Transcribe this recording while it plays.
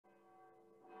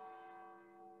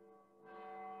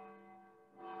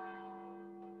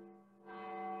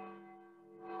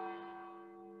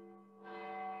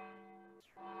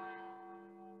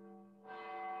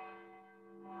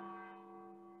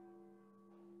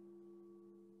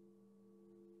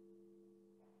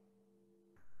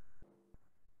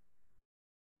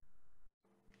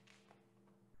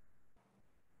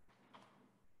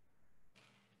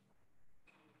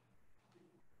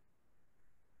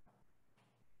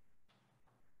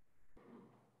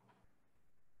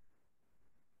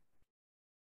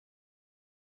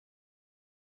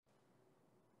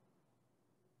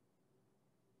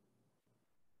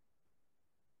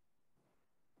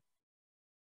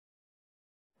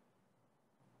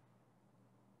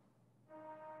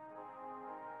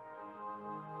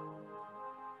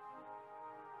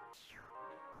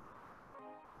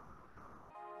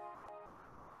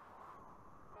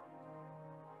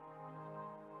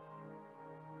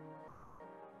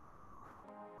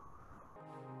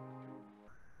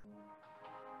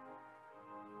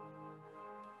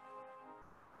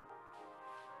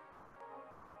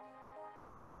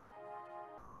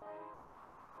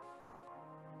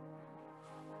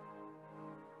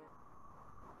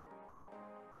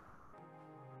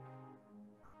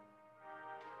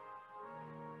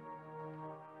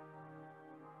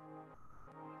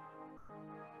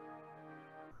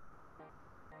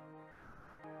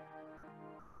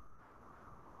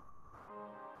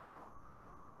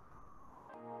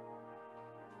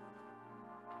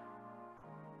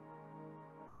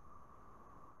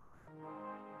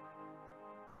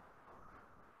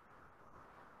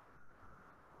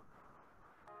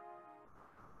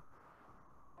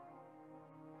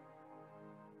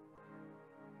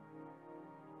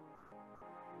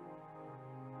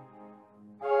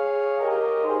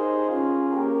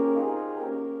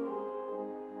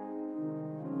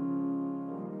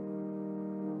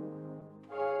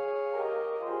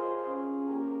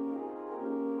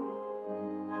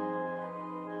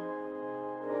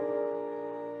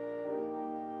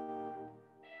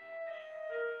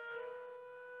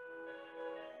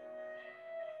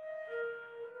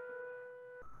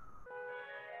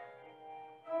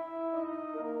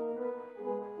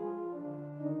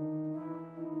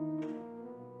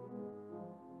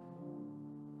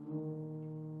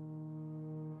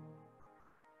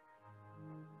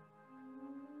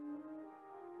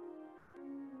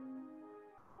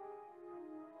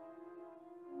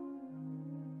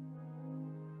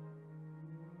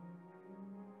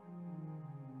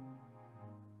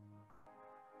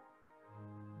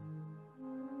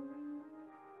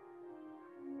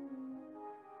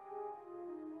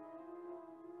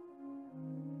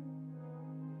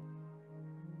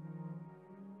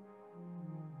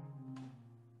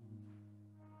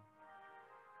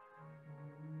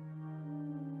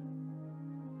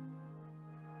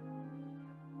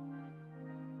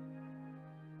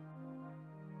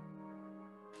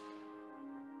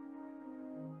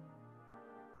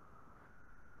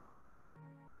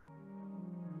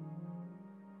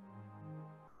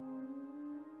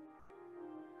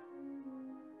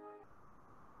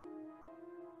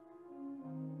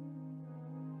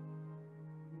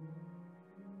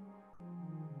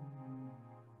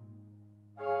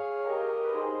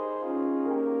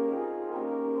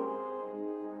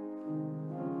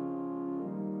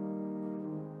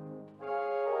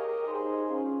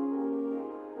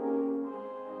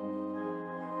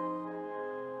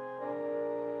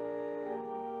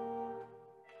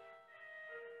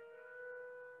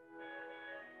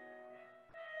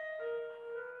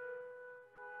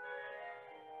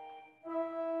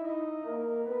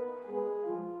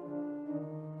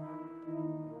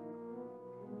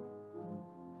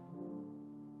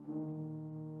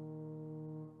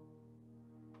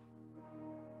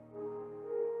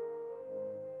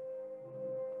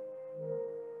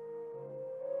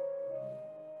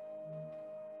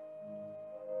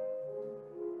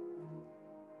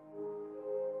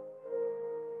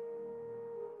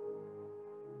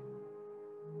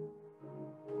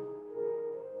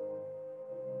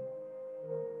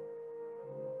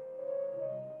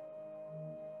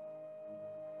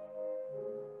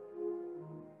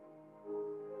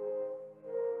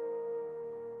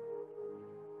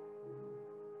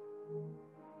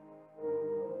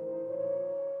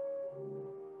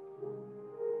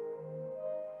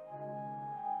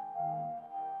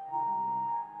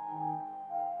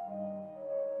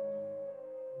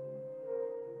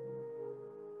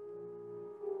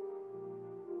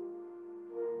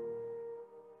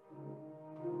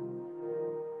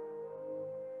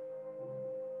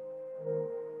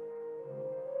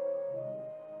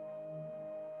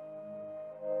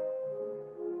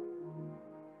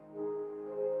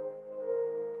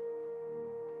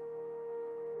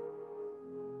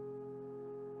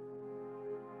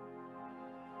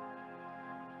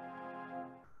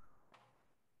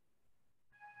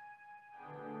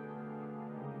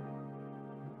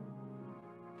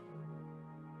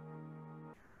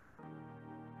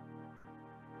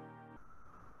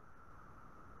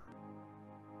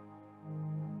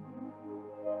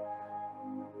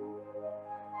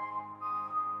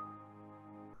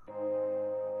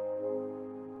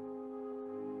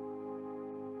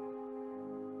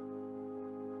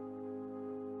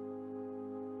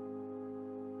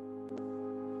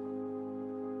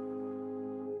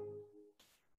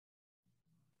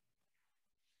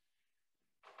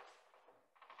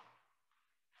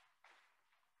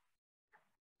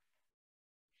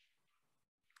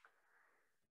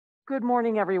Good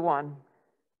morning, everyone.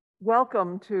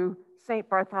 Welcome to St.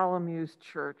 Bartholomew's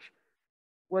Church.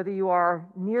 Whether you are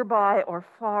nearby or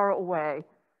far away,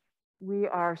 we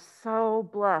are so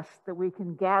blessed that we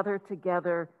can gather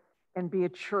together and be a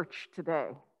church today,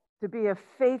 to be a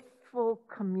faithful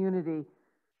community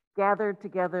gathered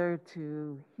together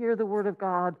to hear the Word of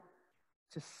God,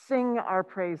 to sing our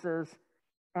praises,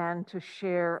 and to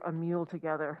share a meal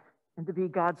together, and to be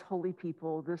God's holy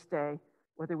people this day,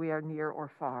 whether we are near or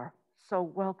far. So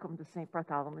welcome to St.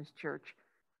 Bartholomew's Church.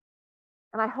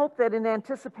 And I hope that in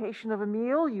anticipation of a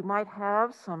meal, you might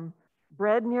have some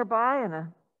bread nearby and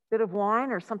a bit of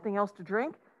wine or something else to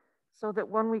drink, so that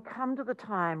when we come to the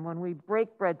time when we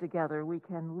break bread together, we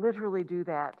can literally do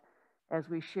that as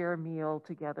we share a meal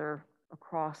together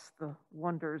across the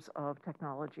wonders of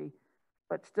technology,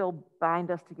 but still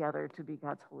bind us together to be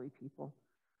God's holy people.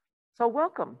 So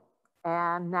welcome.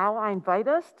 And now I invite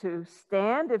us to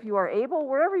stand, if you are able,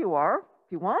 wherever you are,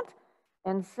 if you want,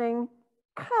 and sing,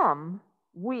 "Come,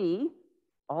 we,"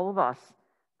 all of us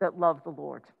that love the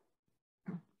Lord.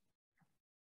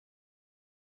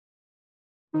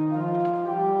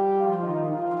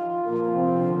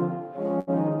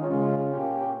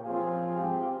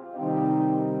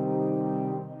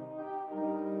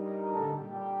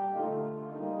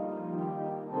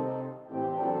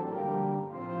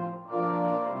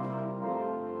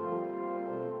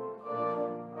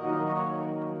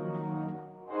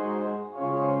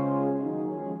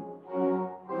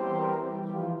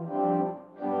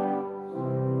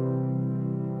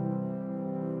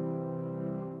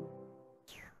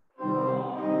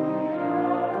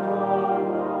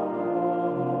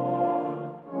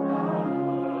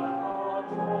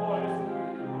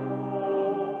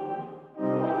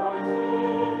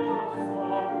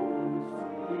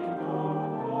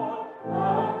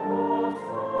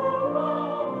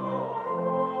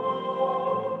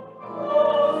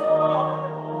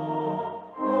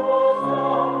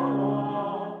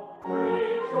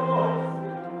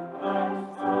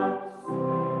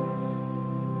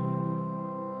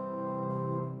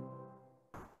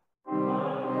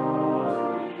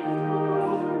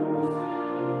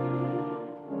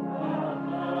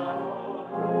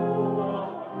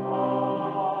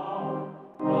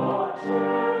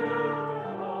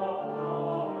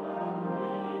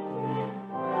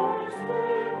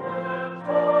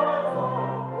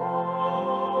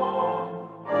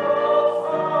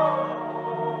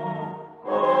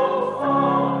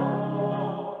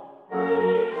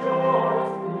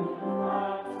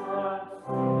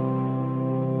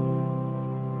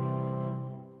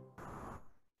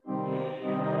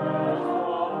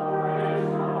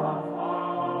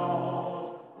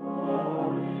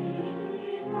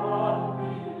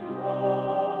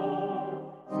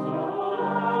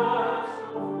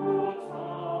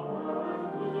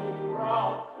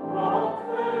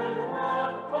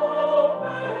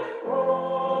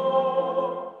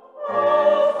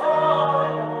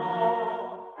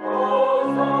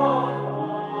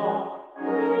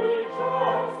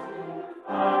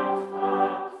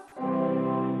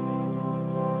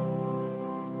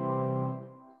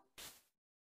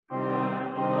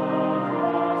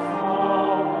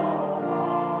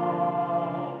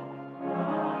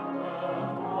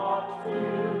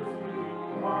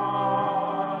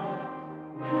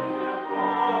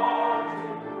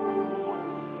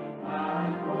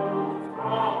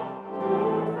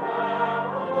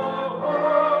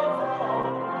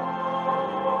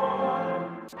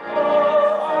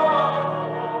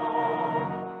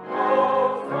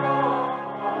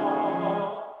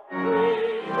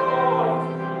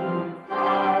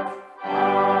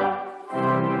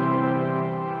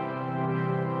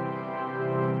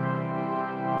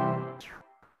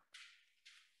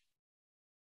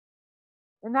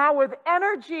 And now with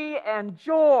energy and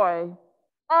joy,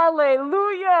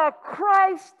 Alleluia,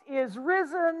 Christ is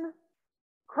risen.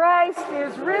 Christ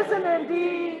is risen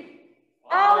indeed.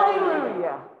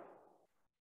 Alleluia.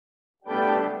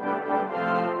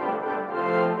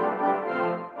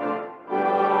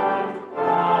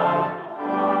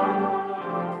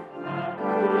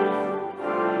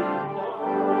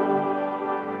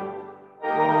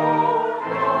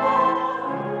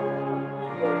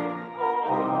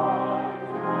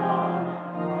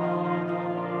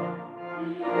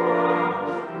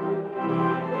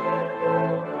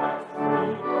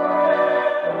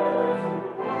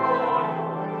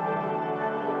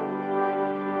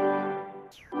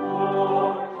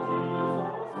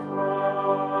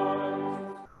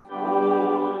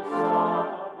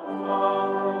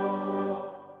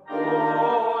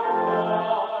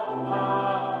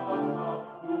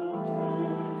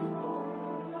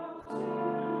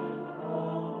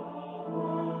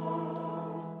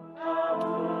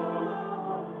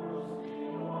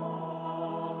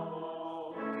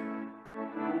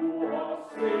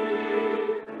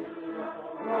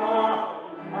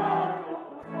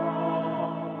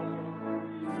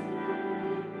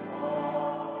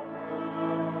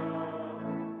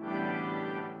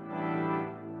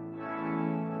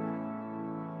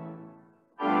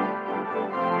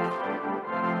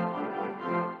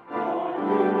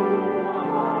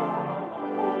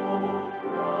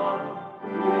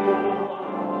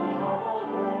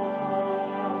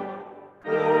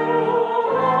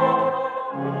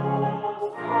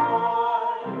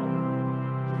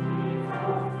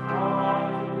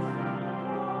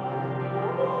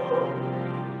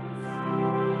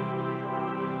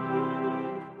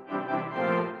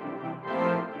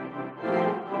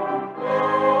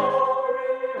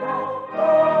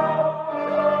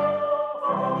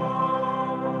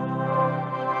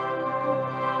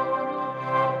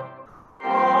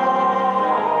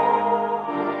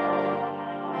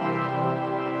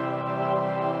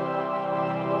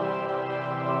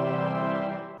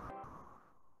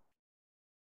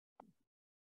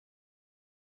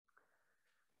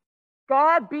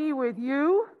 God be with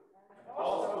you.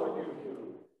 Also with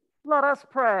you. Let us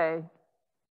pray.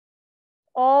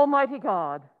 Almighty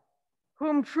God,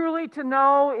 whom truly to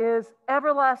know is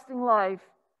everlasting life,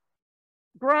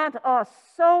 grant us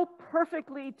so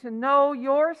perfectly to know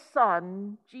your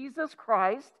Son, Jesus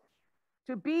Christ,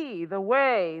 to be the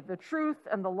way, the truth,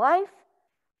 and the life,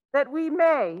 that we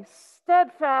may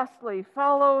steadfastly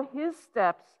follow his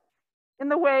steps in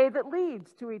the way that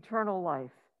leads to eternal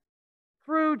life.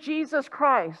 Through Jesus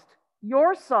Christ,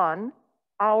 your Son,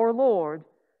 our Lord,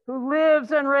 who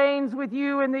lives and reigns with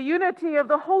you in the unity of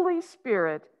the Holy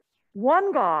Spirit,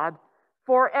 one God,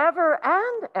 forever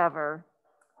and ever.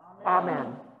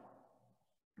 Amen.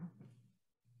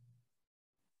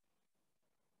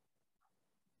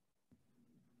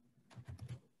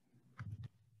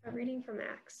 A reading from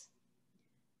Acts.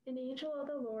 An angel of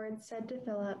the Lord said to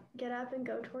Philip, "Get up and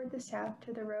go toward the south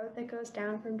to the road that goes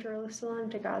down from Jerusalem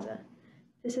to Gaza.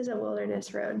 This is a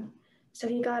wilderness road." So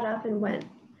he got up and went.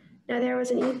 Now there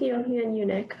was an Ethiopian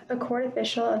eunuch, a court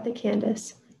official of the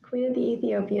Candace, queen of the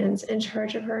Ethiopians, in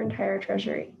charge of her entire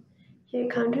treasury. He had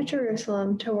come to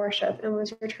Jerusalem to worship and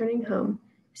was returning home.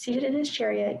 Seated in his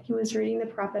chariot, he was reading the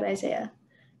prophet Isaiah.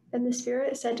 Then the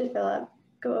Spirit said to Philip,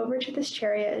 "Go over to this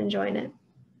chariot and join it."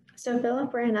 So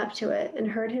Philip ran up to it and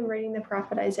heard him reading the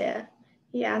prophet Isaiah.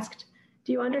 He asked,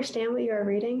 "Do you understand what you are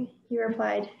reading?" He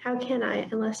replied, "How can I,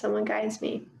 unless someone guides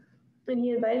me?" And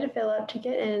he invited Philip to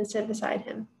get in and sit beside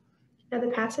him. Now the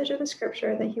passage of the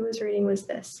scripture that he was reading was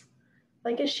this: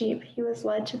 "Like a sheep he was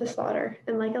led to the slaughter,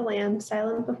 and like a lamb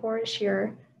silent before his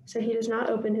shearer, so he does not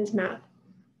open his mouth.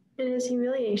 In his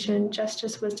humiliation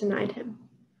justice was denied him.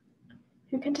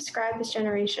 Who can describe his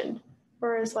generation?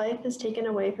 For his life is taken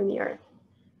away from the earth."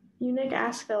 Eunuch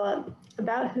asked Philip,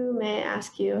 "About whom, may I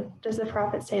ask you, does the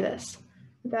prophet say this?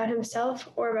 About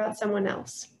himself or about someone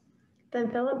else?"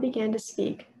 Then Philip began to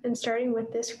speak, and starting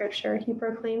with this scripture, he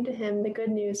proclaimed to him the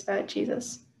good news about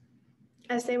Jesus.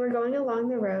 As they were going along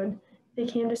the road, they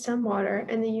came to some water,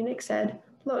 and the eunuch said,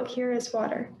 "Look, here is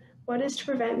water. What is to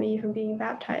prevent me from being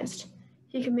baptized?"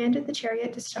 He commanded the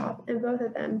chariot to stop, and both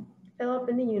of them, Philip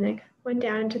and the eunuch, went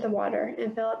down into the water,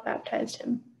 and Philip baptized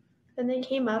him. Then they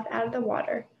came up out of the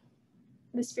water.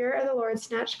 The Spirit of the Lord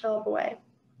snatched Philip away.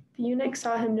 The eunuch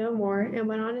saw him no more and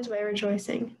went on his way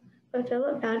rejoicing. But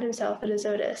Philip found himself at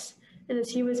Azotus, and as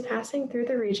he was passing through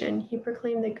the region, he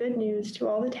proclaimed the good news to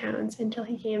all the towns until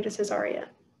he came to Caesarea.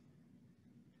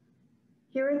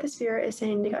 Hear what the Spirit is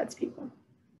saying to God's people.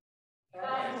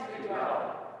 Thanks be to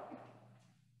God.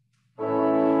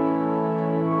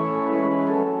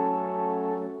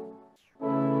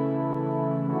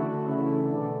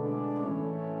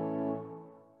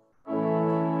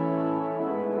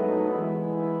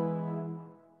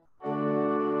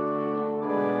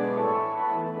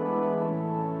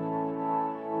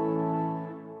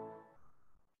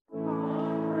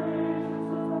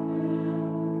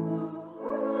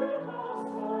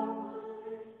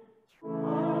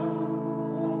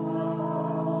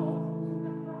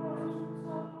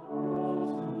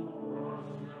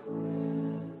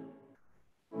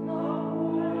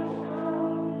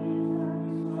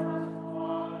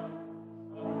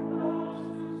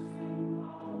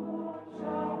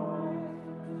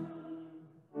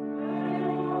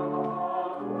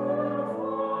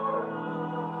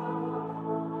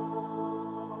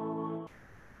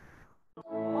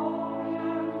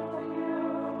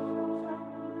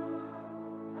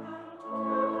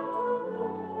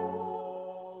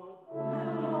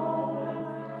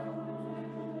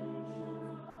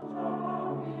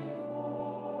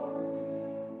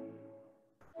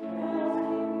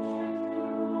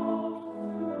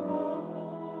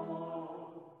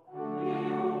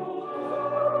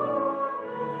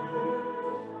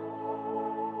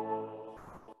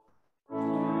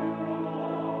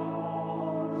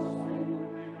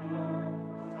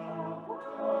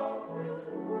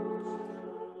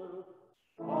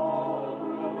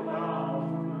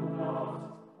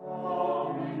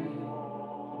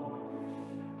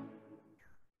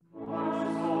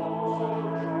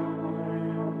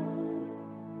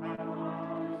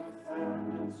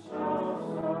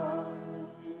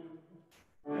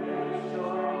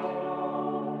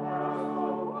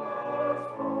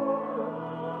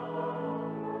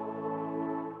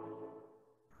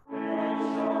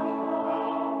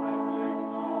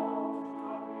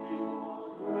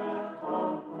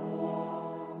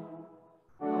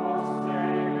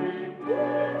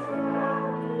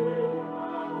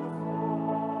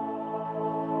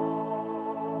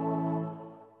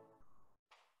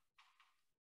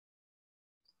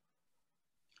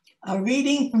 A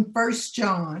reading from 1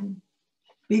 John.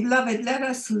 Beloved, let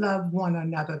us love one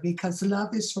another because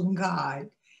love is from God.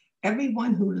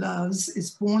 Everyone who loves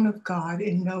is born of God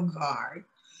and knows God.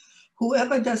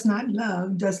 Whoever does not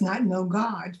love does not know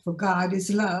God, for God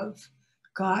is love.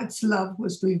 God's love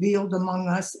was revealed among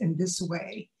us in this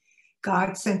way.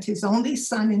 God sent his only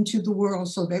Son into the world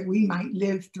so that we might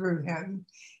live through him.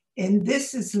 And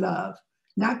this is love,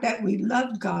 not that we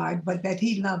loved God, but that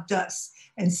he loved us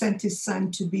and sent his Son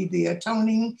to be the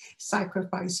atoning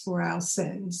sacrifice for our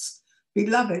sins.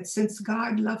 Beloved, since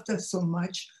God loved us so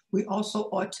much, we also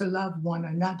ought to love one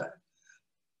another.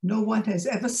 No one has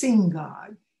ever seen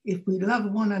God. If we love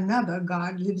one another,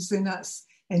 God lives in us,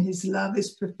 and his love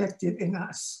is perfected in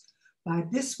us. By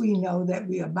this we know that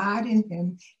we abide in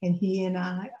him, and he in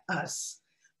us,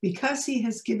 because he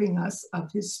has given us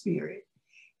of his Spirit.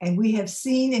 And we have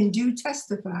seen and do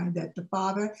testify that the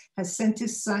Father has sent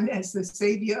his Son as the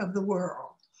Savior of the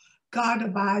world. God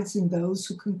abides in those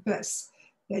who confess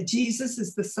that Jesus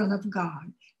is the Son of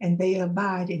God, and they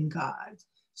abide in God.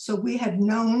 So we have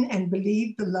known and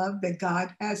believed the love that God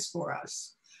has for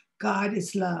us. God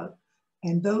is love,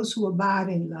 and those who abide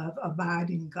in love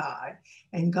abide in God,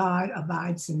 and God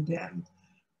abides in them.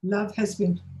 Love has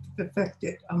been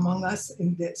perfected among us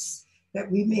in this, that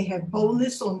we may have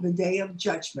boldness on the day of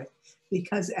judgment,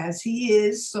 because as he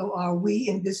is, so are we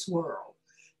in this world.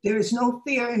 There is no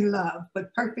fear in love,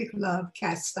 but perfect love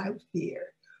casts out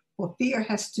fear, for fear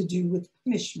has to do with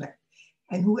punishment.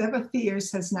 And whoever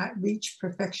fears has not reached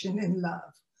perfection in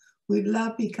love. We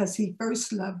love because he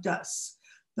first loved us.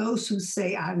 Those who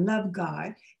say, I love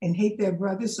God, and hate their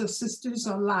brothers or sisters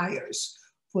are liars.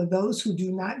 For those who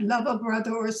do not love a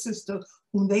brother or sister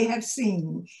whom they have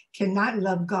seen cannot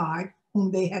love God whom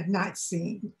they have not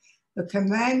seen. The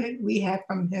commandment we have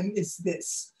from him is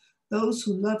this: those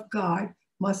who love God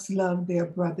must love their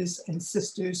brothers and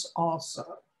sisters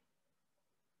also.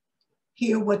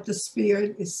 Hear what the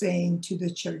Spirit is saying to the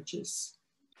churches.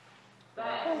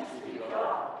 Thanks be to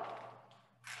God.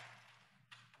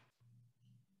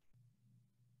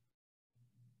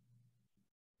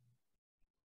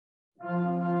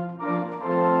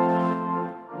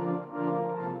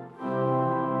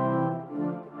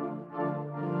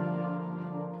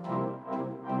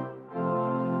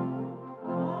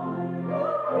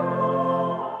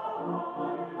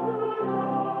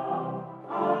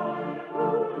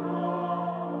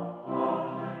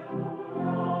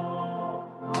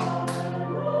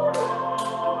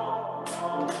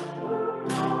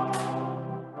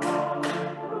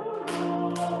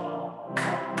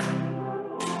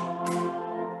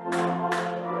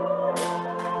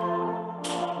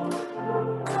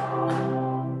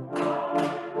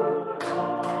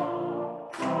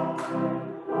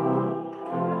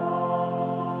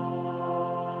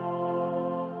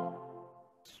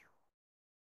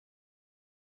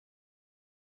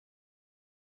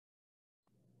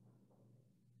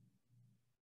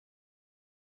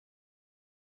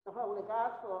 The Holy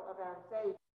Gospel of our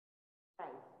Savior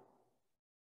Christ.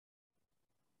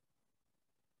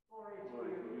 Glory to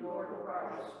you, Lord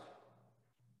Christ.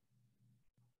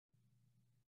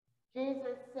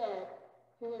 Jesus said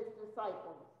to his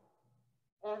disciples,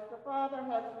 as the Father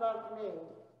has loved me,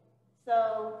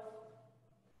 so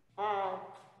I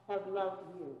have loved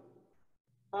you.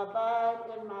 Abide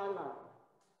in my love.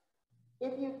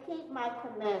 If you keep my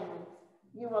commandments,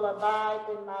 you will abide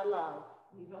in my love.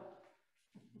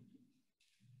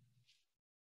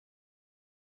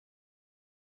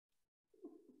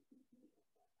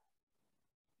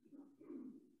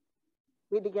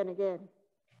 We begin again.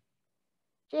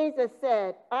 Jesus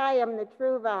said, I am the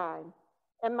true vine,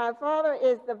 and my Father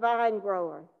is the vine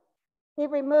grower. He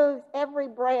removes every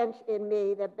branch in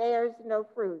me that bears no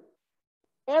fruit.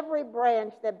 Every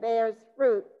branch that bears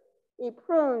fruit, he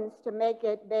prunes to make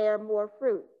it bear more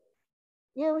fruit.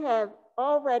 You have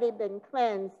already been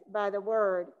cleansed by the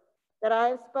word that I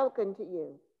have spoken to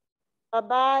you.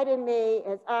 Abide in me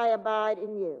as I abide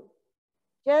in you.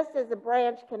 Just as a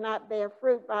branch cannot bear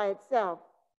fruit by itself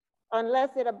unless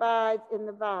it abides in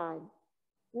the vine,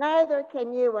 neither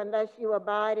can you unless you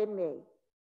abide in me.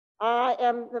 I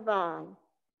am the vine,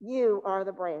 you are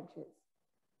the branches.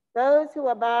 Those who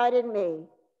abide in me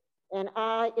and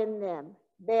I in them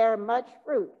bear much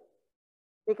fruit,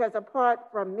 because apart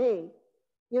from me,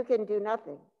 you can do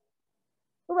nothing.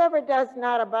 Whoever does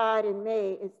not abide in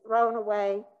me is thrown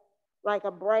away like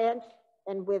a branch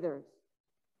and withers.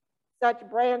 Such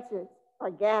branches are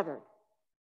gathered,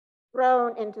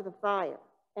 thrown into the fire,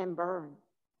 and burned.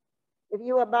 If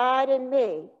you abide in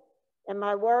me, and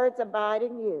my words abide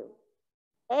in you,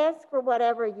 ask for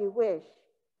whatever you wish,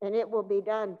 and it will be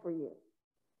done for you.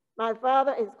 My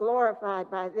Father is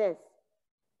glorified by this,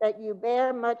 that you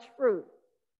bear much fruit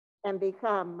and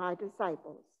become my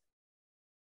disciples.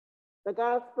 The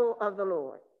Gospel of the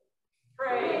Lord.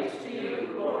 Praise to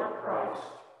you, Lord Christ.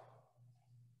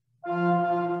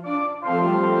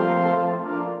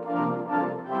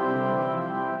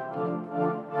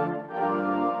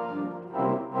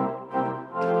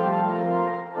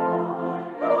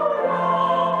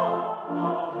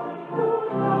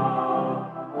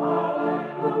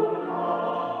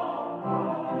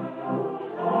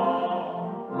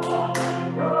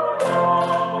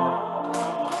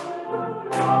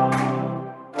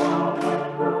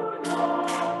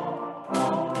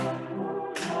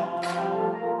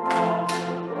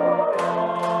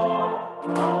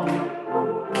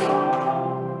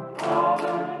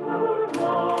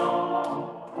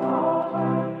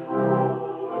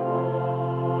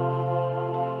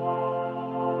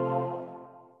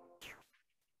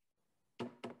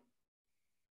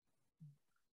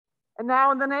 And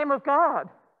now in the name of God,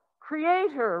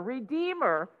 Creator,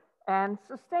 Redeemer, and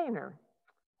Sustainer.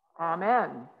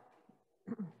 Amen.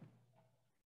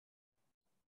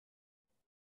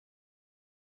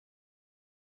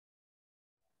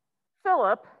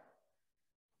 Philip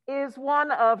is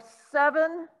one of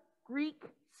 7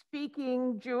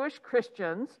 Greek-speaking Jewish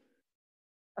Christians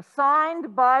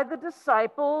assigned by the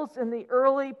disciples in the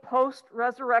early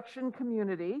post-resurrection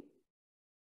community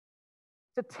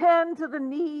to tend to the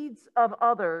needs of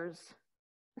others,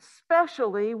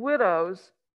 especially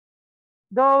widows,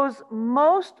 those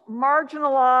most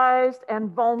marginalized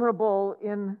and vulnerable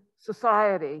in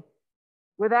society.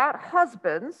 Without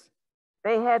husbands,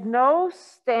 they had no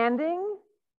standing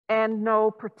and no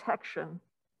protection.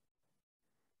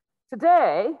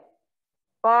 Today,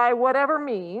 by whatever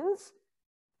means,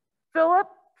 Philip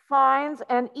finds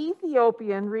an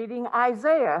Ethiopian reading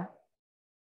Isaiah.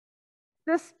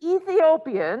 This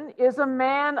Ethiopian is a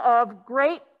man of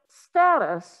great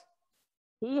status.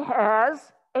 He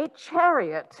has a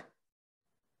chariot.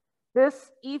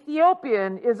 This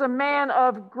Ethiopian is a man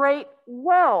of great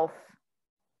wealth.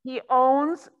 He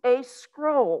owns a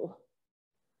scroll.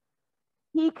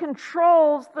 He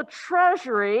controls the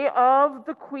treasury of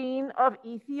the Queen of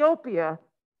Ethiopia.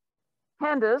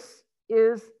 Candace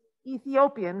is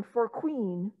Ethiopian for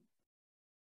queen.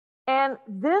 And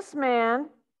this man,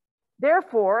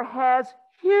 therefore, has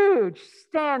huge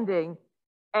standing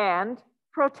and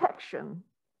protection.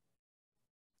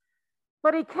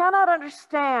 But he cannot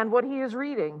understand what he is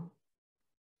reading.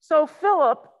 So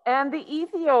Philip and the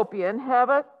Ethiopian have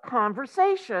a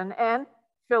conversation, and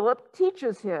Philip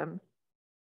teaches him.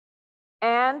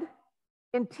 And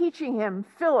in teaching him,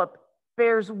 Philip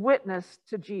bears witness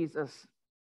to Jesus.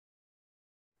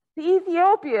 The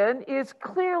Ethiopian is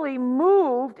clearly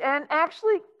moved and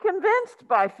actually convinced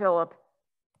by Philip.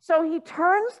 So he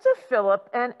turns to Philip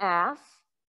and asks,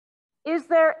 "Is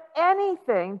there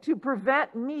anything to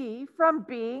prevent me from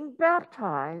being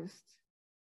baptized?"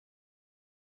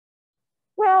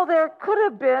 Well, there could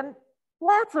have been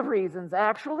lots of reasons,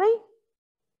 actually.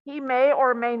 He may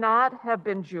or may not have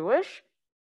been Jewish.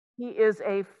 He is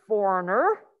a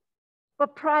foreigner,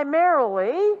 but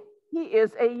primarily he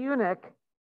is a eunuch,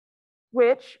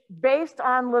 which, based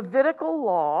on Levitical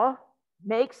law,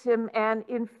 makes him an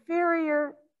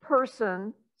inferior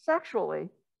person sexually.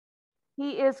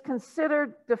 He is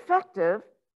considered defective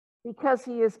because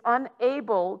he is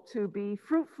unable to be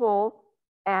fruitful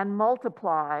and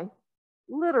multiply,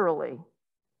 literally.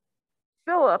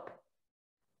 Philip,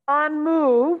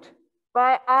 unmoved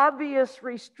by obvious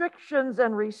restrictions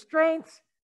and restraints,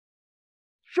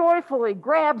 joyfully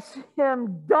grabs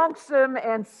him, dunks him,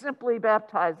 and simply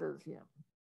baptizes him.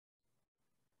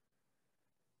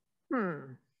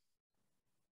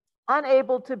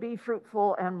 Unable to be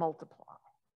fruitful and multiply.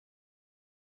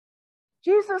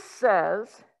 Jesus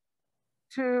says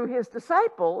to his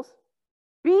disciples,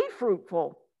 "Be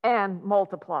fruitful and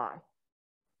multiply."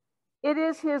 It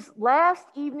is his last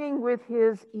evening with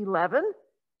his 11.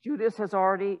 Judas has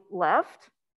already left.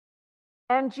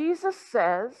 And Jesus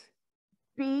says,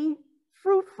 "Be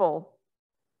fruitful."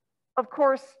 Of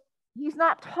course, he's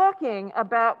not talking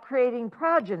about creating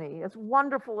progeny, as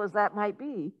wonderful as that might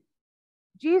be.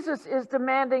 Jesus is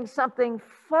demanding something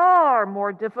far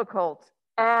more difficult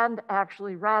and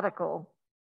actually radical.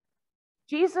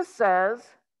 Jesus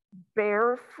says,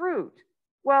 "Bear fruit."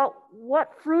 Well,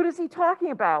 what fruit is he talking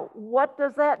about? What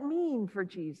does that mean for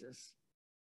Jesus?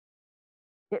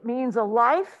 It means a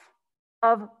life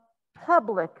of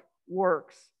public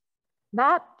works,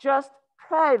 not just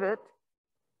private,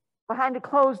 behind a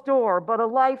closed door, but a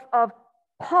life of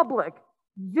public,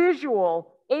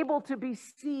 visual, able to be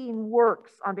seen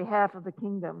works on behalf of the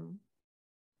kingdom.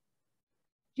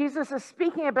 Jesus is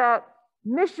speaking about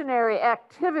missionary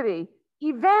activity,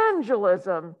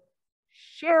 evangelism,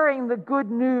 sharing the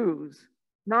good news,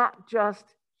 not just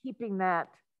keeping that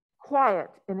quiet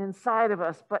and inside of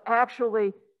us, but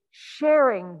actually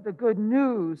sharing the good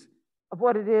news of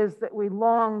what it is that we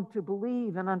long to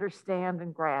believe and understand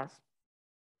and grasp.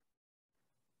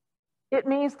 It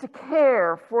means to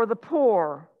care for the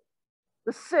poor,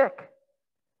 the sick,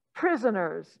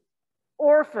 prisoners,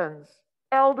 orphans,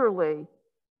 elderly,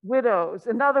 widows.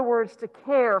 In other words, to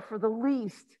care for the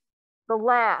least, the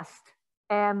last,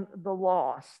 and the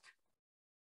lost.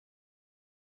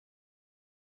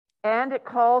 And it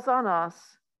calls on us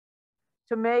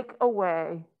to make a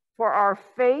way for our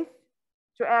faith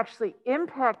to actually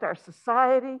impact our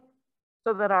society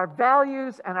so that our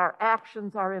values and our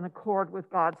actions are in accord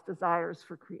with God's desires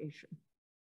for creation.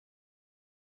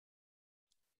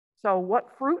 So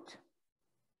what fruit?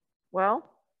 Well,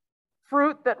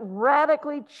 fruit that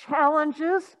radically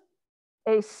challenges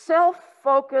a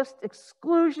self-focused,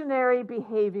 exclusionary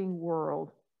behaving world,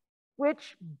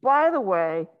 which, by the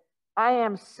way, I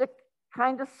am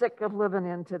kind of sick of living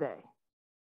in today.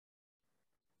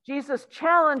 Jesus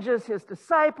challenges his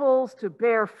disciples to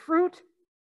bear fruit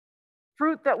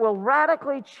that will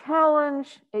radically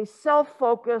challenge a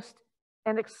self-focused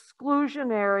and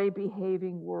exclusionary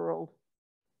behaving world.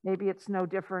 Maybe it's no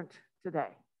different today.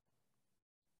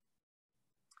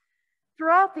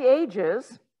 Throughout the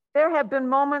ages, there have been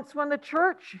moments when the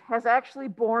church has actually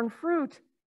borne fruit,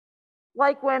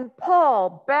 like when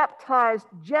Paul baptized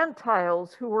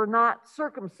Gentiles who were not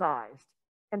circumcised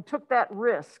and took that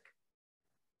risk,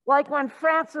 like when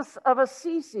Francis of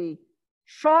Assisi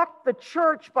shocked the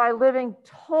church by living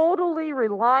totally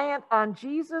reliant on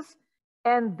Jesus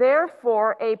and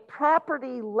therefore a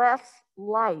property-less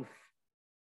life,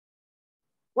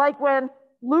 like when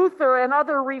Luther and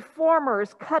other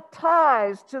reformers cut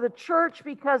ties to the church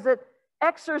because it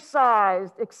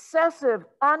exercised excessive,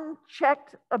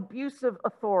 unchecked, abusive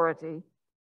authority.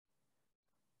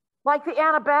 Like the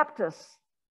Anabaptists,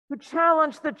 who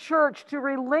challenged the church to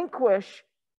relinquish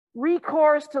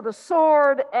recourse to the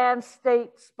sword and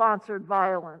state-sponsored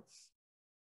violence.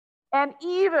 And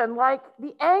even like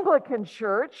the Anglican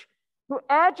Church, who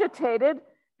agitated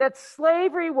that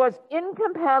slavery was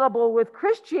incompatible with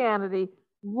Christianity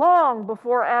long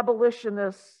before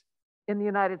abolitionists in the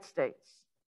United States.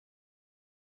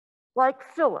 Like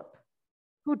Philip,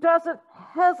 who doesn't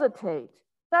hesitate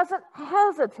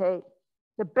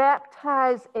to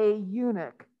baptize a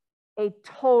eunuch, a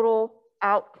total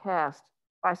outcast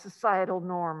by societal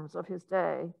norms of his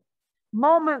day.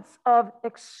 Moments of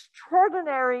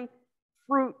extraordinary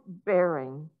fruit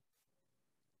bearing.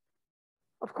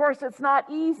 Of course, it's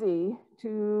not easy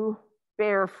to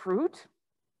bear fruit,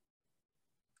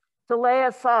 to lay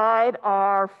aside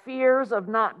our fears of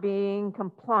not being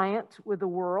compliant with the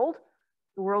world.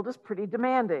 The world is pretty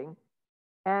demanding,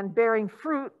 and bearing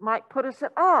fruit might put us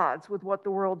at odds with what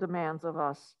the world demands of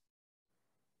us.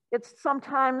 It's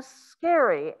sometimes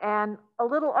scary and a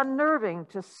little unnerving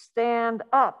to stand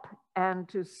up and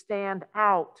to stand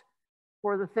out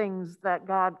for the things that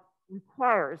God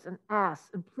requires and asks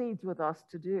and pleads with us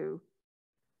to do.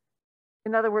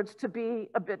 In other words, to be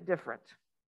a bit different.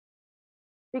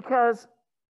 Because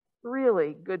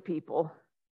really, good people,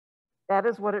 that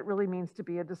is what it really means to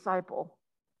be a disciple,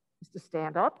 is to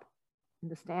stand up and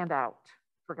to stand out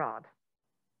for God.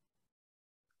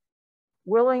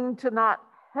 Willing to not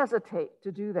hesitate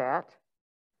to do that,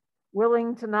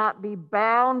 willing to not be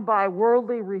bound by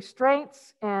worldly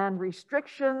restraints and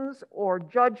restrictions or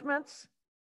judgments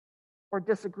or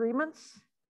disagreements,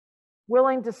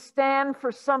 willing to stand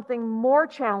for something more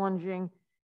challenging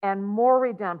and more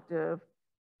redemptive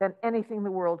than anything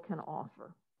the world can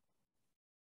offer.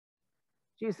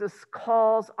 Jesus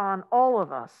calls on all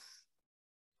of us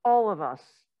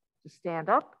to stand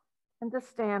up and to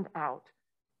stand out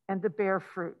and to bear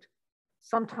fruit.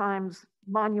 Sometimes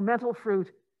monumental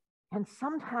fruit, and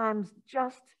sometimes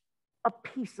just a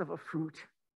piece of a fruit,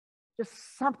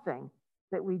 just something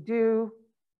that we do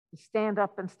to stand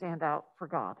up and stand out for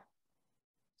God.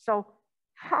 So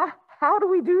how do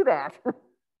we do that?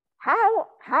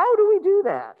 How do we do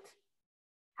that?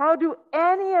 How do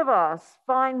any of us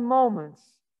find moments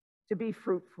to be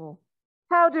fruitful?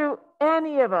 How do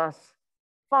any of us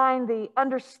find the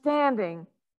understanding,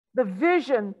 the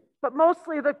vision, but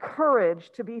mostly the courage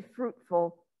to be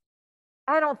fruitful?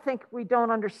 I don't think we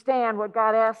don't understand what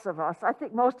God asks of us. I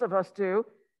think most of us do.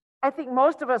 I think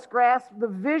most of us grasp the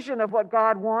vision of what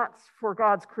God wants for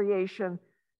God's creation.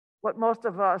 What most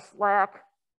of us lack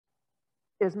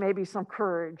is maybe some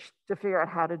courage to figure out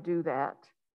how to do that.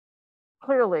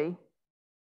 Clearly,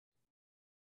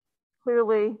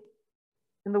 clearly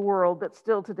in the world that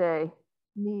still today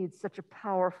needs such a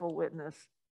powerful witness.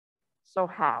 So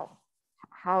how?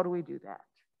 How do we do that?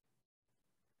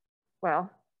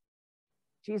 Well,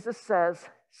 Jesus says,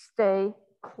 stay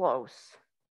close.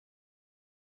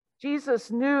 Jesus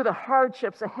knew the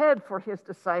hardships ahead for his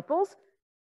disciples.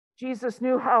 Jesus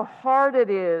knew how hard it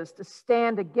is to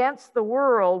stand against the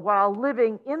world while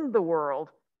living in the world.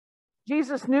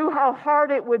 Jesus knew how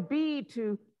hard it would be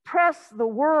to press the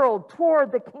world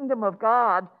toward the kingdom of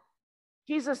God.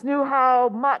 Jesus knew how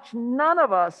much none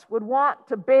of us would want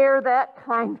to bear that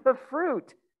kind of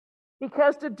fruit,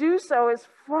 because to do so is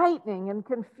frightening and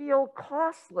can feel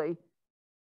costly.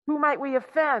 Who might we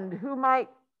offend? Who might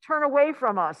turn away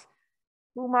from us?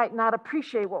 Who might not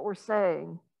appreciate what we're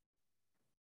saying?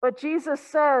 But Jesus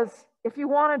says, if you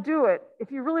want to do it,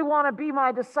 if you really want to be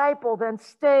my disciple, then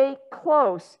stay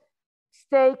close.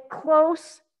 Stay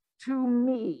close to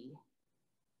me.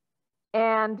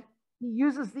 And he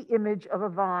uses the image of a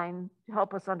vine to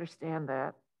help us understand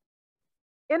that.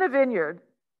 In a vineyard,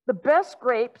 the best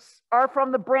grapes are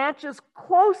from the branches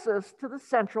closest to the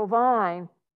central vine,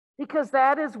 because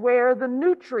that is where the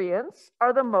nutrients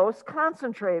are the most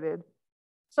concentrated.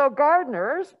 So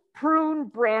gardeners prune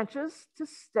branches to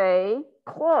stay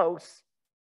close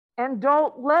and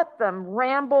don't let them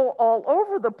ramble all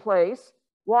over the place,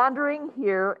 wandering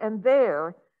here and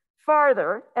there,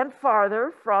 farther and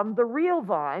farther from the real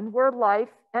vine where life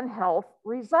and health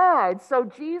reside. So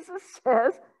Jesus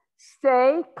says,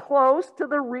 stay close to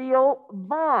the real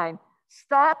vine.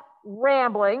 Stop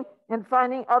rambling and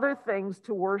finding other things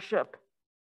to worship.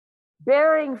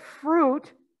 Bearing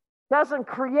fruit doesn't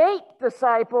create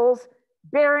disciples.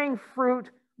 Bearing fruit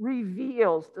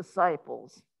reveals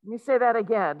disciples. Let me say that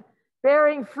again.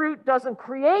 Bearing fruit doesn't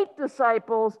create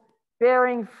disciples.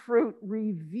 Bearing fruit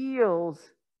reveals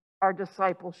our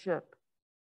discipleship.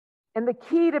 And the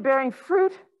key to bearing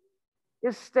fruit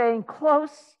is staying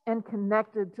close and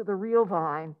connected to the real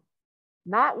vine,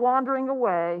 not wandering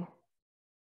away.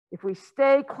 If we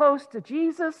stay close to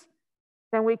Jesus,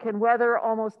 then we can weather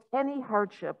almost any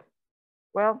hardship.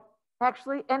 Well,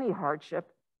 actually, any hardship.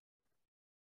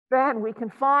 Then we can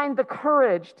find the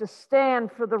courage to stand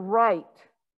for the right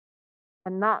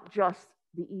and not just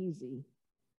the easy.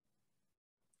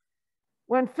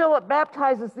 When Philip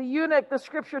baptizes the eunuch, the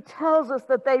scripture tells us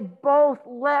that they both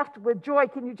left with joy.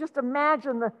 Can you just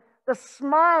imagine the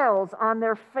smiles on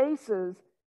their faces?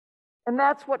 And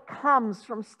that's what comes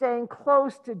from staying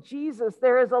close to Jesus.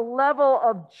 There is a level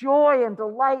of joy and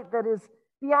delight that is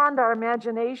beyond our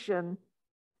imagination.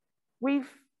 We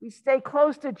stay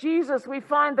close to Jesus. We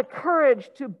find the courage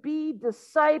to be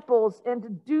disciples and to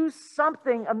do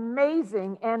something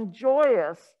amazing and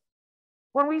joyous.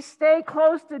 When we stay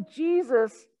close to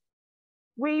Jesus,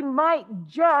 we might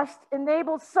just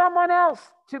enable someone else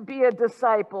to be a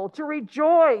disciple, to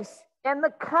rejoice in the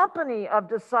company of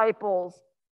disciples,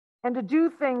 and to do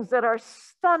things that are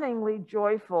stunningly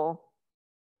joyful.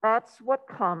 That's what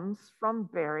comes from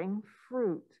bearing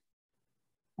fruit.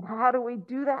 And how do we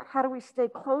do that? How do we stay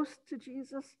close to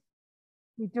Jesus?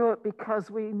 We do it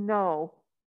because we know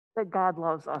that God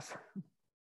loves us.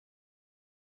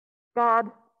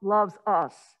 God loves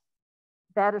us.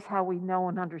 That is how we know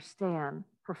and understand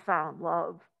profound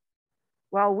love.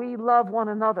 While we love one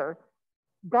another,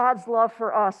 God's love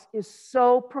for us is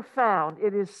so profound,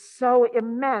 it is so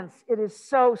immense, it is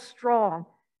so strong,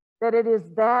 that it is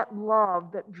that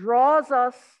love that draws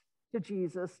us to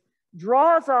Jesus,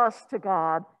 draws us to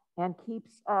God, and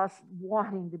keeps us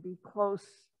wanting to be close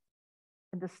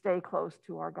and to stay close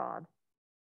to our God.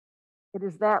 It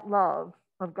is that love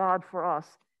of God for us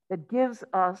that gives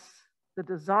us the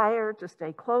desire to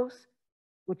stay close,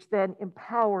 which then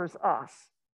empowers us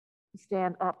to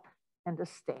stand up and to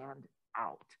stand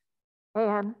out.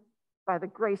 And by the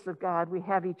grace of God, we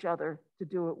have each other to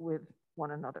do it with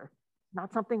one another.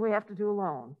 Not something we have to do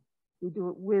alone. We do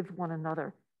it with one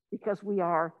another because we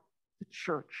are the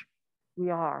church. We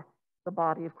are the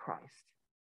body of Christ.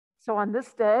 So on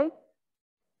this day,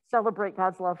 celebrate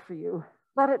God's love for you.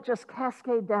 Let it just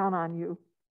cascade down on you.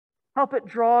 Help it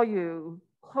draw you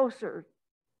closer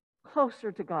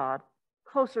to God,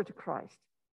 closer to Christ.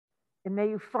 And may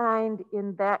you find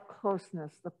in that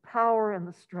closeness the power and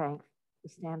the strength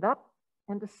to stand up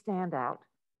and to stand out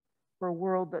for a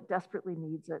world that desperately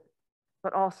needs it,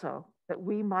 but also that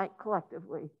we might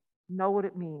collectively know what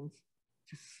it means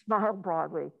to smile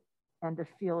broadly and to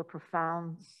feel a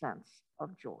profound sense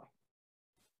of joy.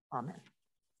 Amen.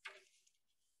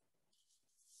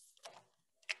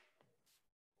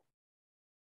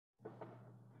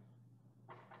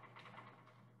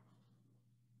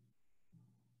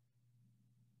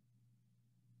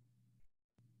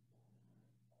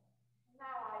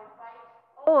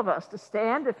 all of us to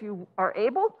stand, if you are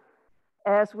able,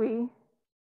 as we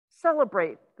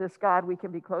celebrate this God we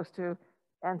can be close to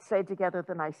and say together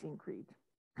the Nicene Creed.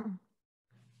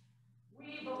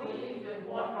 We believe in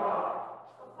one God,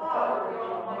 the Father, the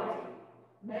Almighty,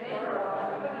 maker of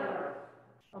heaven and earth,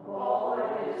 of all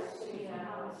that is seen and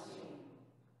unseen.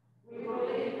 We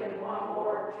believe in one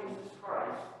Lord Jesus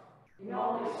Christ, the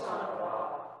only Son of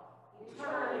God,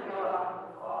 eternally God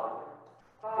the Father,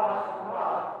 God from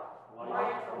God,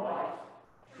 light from light,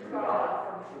 true God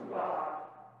from true God,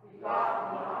 begotten,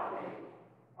 not made,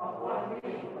 of one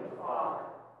being with the Father,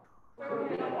 through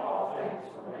him all things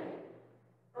were made.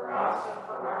 For us and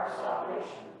for our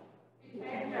salvation, he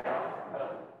came down from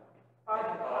heaven. By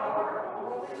the power of the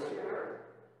Holy Spirit,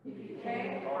 he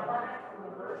became incarnate from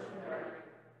the Virgin Mary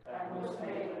and was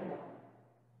made man.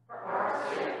 For our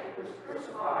sake, he was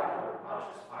crucified under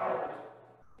Pontius Pilate.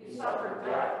 He suffered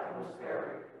death and was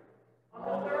buried.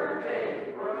 On the third day,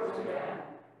 he rose again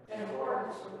in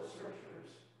accordance with the Scriptures.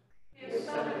 He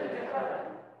ascended into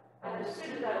heaven and is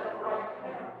seated at the right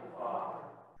hand of the Father.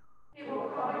 He will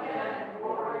come again in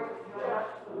glory to judge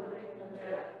the living and the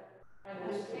dead,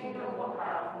 and his kingdom will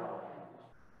have no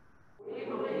end. We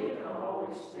believe in the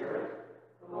Holy Spirit,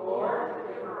 the Lord,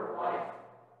 the giver of life,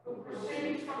 who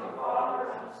proceeds from the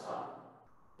Father and the Son.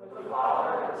 With the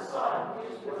Father and the Son,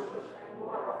 he is worshipped and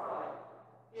glorified.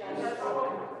 He has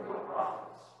spoken through the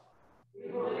prophets.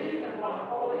 We believe in one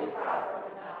holy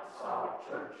Catholic and apostolic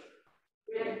church.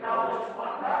 We acknowledge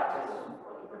one baptism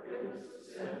for the forgiveness of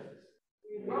sins.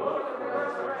 We look for the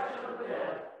resurrection of the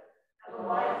dead and the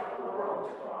life of the world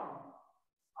to come.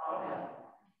 Amen.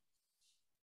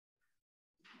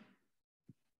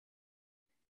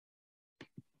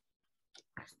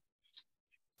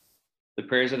 The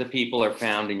prayers of the people are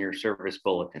found in your service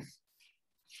bulletin.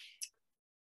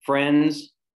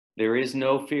 Friends, there is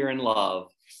no fear in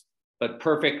love, but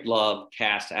perfect love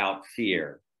casts out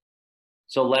fear.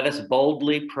 So let us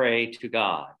boldly pray to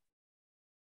God.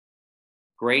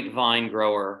 Great vine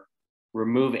grower,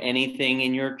 remove anything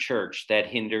in your church that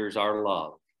hinders our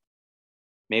love.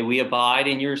 May we abide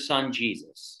in your Son,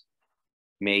 Jesus.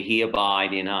 May he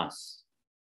abide in us.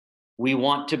 We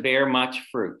want to bear much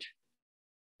fruit.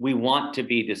 We want to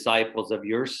be disciples of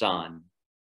your Son,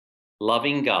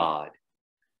 loving God.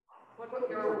 Put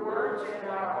your words in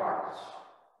our hearts.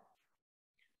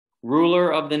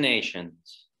 Ruler of the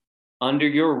nations, under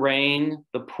your reign,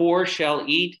 the poor shall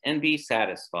eat and be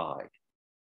satisfied.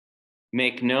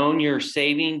 Make known your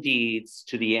saving deeds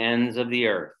to the ends of the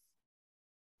earth,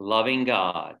 loving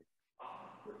God.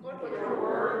 Put your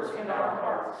words in our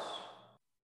hearts.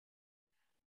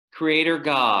 Creator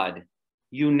God,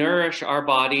 you nourish our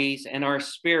bodies and our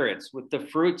spirits with the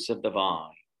fruits of the vine.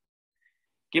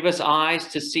 Give us eyes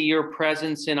to see your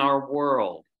presence in our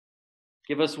world.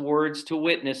 Give us words to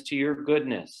witness to your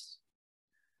goodness.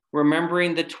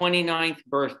 Remembering the 29th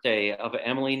birthday of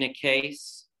Emily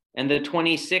Nicase and the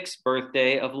 26th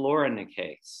birthday of Laura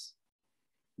Nicase,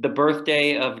 the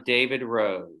birthday of David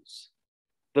Rose,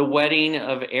 the wedding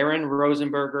of Aaron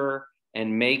Rosenberger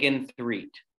and Megan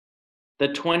Threet, the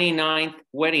 29th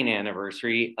wedding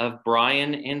anniversary of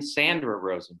Brian and Sandra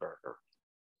Rosenberger,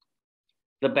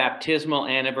 the baptismal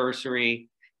anniversary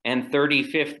and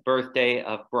 35th birthday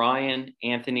of Brian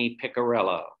Anthony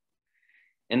Piccarello,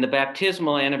 and the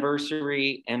baptismal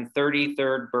anniversary and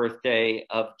 33rd birthday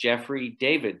of Jeffrey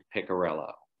David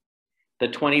Piccarello, the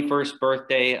 21st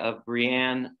birthday of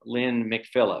Brianne Lynn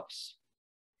McPhillips,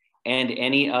 and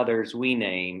any others we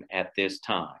name at this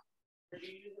time.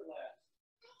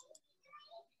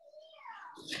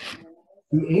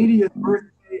 The 80th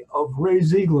birthday of Ray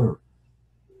Ziegler.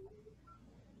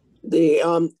 The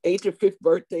 85th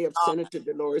birthday of Senator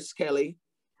Dolores Kelly,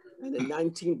 and the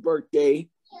 19th birthday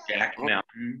Jack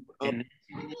Mountain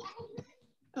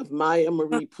of Maya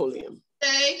Marie Pulliam.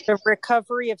 The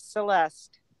recovery of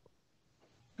Celeste.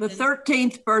 The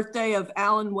 13th birthday of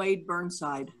Alan Wade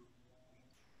Burnside.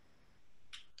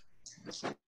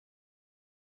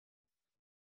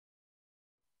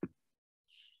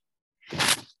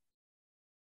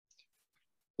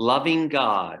 Loving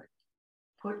God.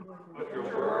 Put your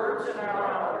words in our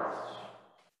hearts.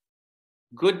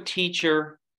 Good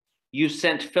teacher, you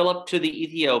sent Philip to the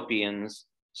Ethiopians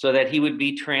so that he would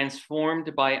be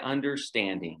transformed by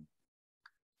understanding.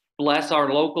 Bless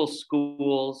our local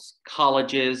schools,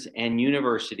 colleges, and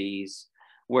universities,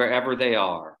 wherever they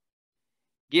are.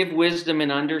 Give wisdom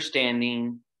and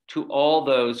understanding to all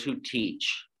those who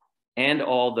teach and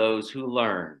all those who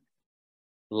learn.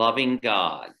 Loving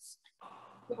God.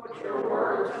 Put your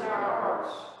words in our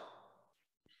hearts.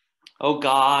 Oh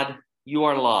God, you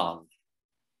are love.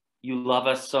 You love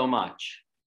us so much.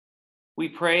 We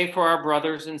pray for our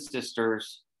brothers and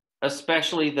sisters,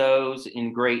 especially those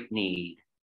in great need,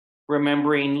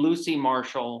 remembering Lucy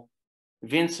Marshall,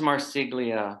 Vince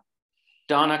Marsiglia,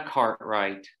 Donna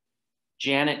Cartwright,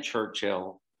 Janet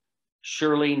Churchill,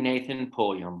 Shirley Nathan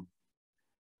Pulliam,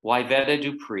 Wyvetta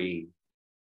Dupree,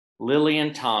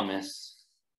 Lillian Thomas,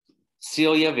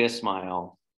 Celia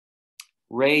Vismail,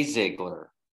 Ray Ziegler,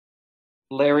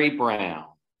 Larry Brown,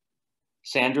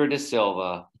 Sandra De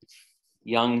Silva,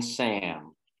 Young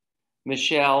Sam,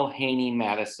 Michelle Haney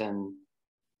Madison,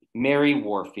 Mary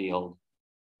Warfield,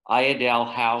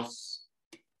 Iadale House,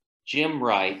 Jim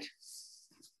Wright,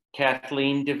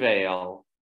 Kathleen DeVale,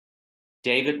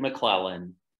 David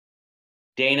McClellan,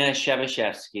 Dana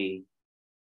Shevashevsky,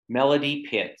 Melody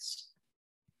Pitts,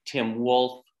 Tim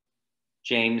Wolf,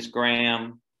 James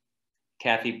Graham,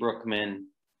 Kathy Brookman,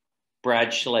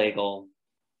 Brad Schlegel,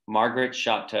 Margaret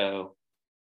Chateau,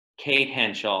 Kate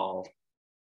Henshaw,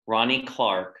 Ronnie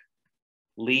Clark,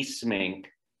 Lee Smink,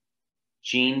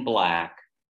 Jean Black,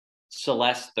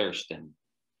 Celeste Thurston,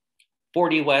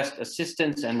 40 West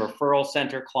Assistance and Referral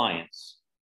Center clients,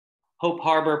 Hope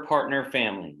Harbor partner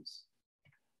families,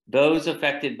 those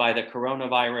affected by the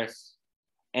coronavirus,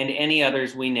 and any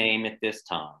others we name at this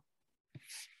time.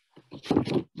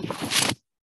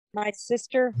 My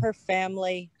sister, her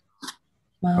family,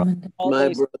 My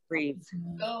those brother, bereaved.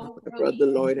 my brother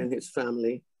Lloyd and his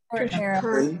family,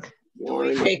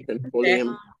 Warren and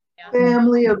William,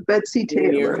 Family of Betsy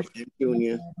Taylor,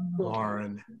 Junior,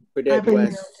 Lauren, Fredette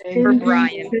West, For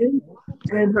Brian.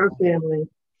 and her family.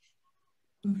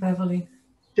 Beverly.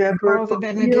 Deborah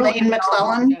Lane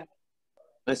McClellan.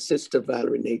 my sister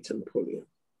Valerie Nathan Pulliam,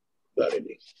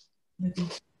 Valerie.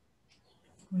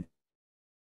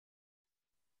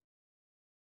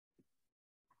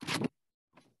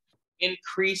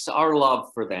 Increase our love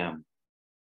for them.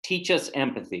 Teach us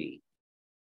empathy.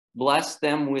 Bless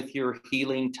them with your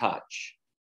healing touch.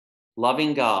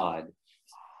 Loving God,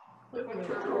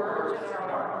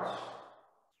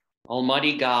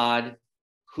 Almighty God,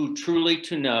 who truly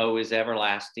to know is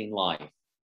everlasting life.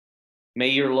 May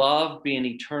your love be an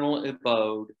eternal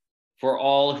abode for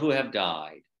all who have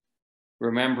died,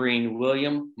 remembering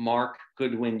William Mark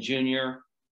Goodwin Jr.,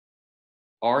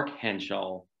 Art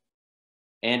Henshaw,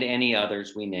 and any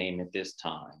others we name at this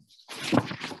time.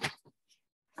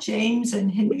 James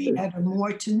and Henrietta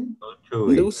Morton,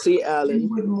 Lucy Allen,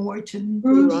 Wood Morton,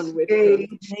 Ron Whitaker,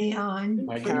 Leon,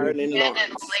 Carolyn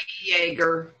Lawrence,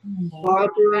 Yeager.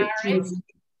 Barbara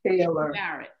Taylor,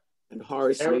 and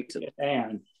Horace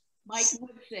Layton. Mike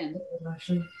Woodson.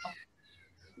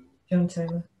 John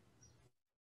Taylor.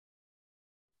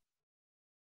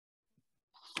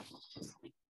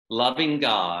 Loving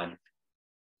God,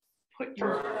 Put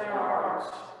your in our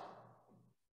hearts.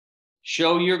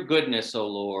 show your goodness, O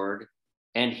Lord,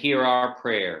 and hear our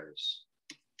prayers.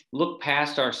 Look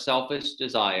past our selfish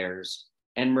desires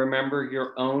and remember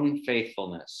your own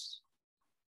faithfulness.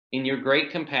 In your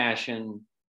great compassion,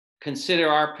 consider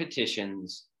our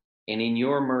petitions, and in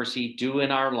your mercy, do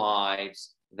in our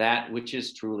lives that which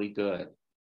is truly good.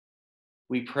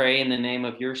 We pray in the name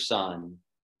of your Son,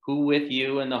 who with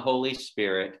you and the Holy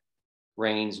Spirit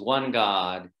reigns one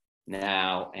God,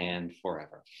 now and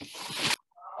forever.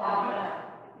 Amen.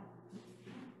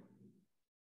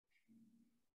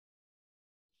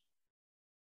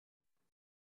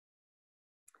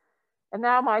 And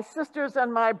now, my sisters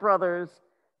and my brothers,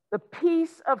 the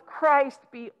peace of Christ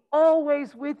be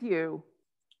always with you.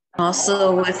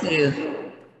 Also with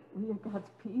you. We have God's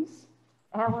peace.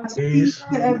 Alan, Peace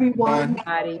to everyone.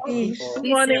 Peace.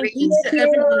 Morning. Peace to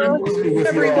everyone.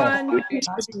 Everyone.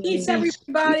 Peace,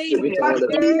 everybody. With all of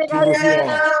you.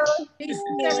 Peace,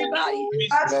 everybody.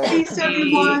 Peace,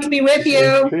 everyone. Be with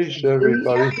you. Peace,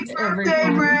 everybody. Peace,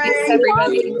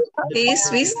 everybody. Peace,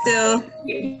 be still.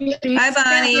 Bye,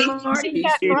 Bonnie.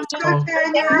 Peace,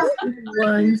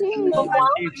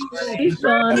 Peace,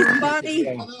 Bonnie.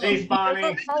 Peace,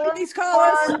 Bonnie. Please call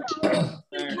us.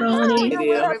 Bonnie.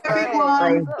 Everyone. Be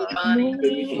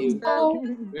with you. Bye.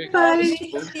 Right, Peace be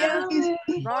with Kim,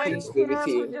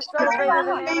 you. just celebrated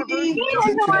an anniversary.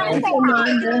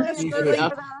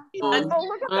 Yep.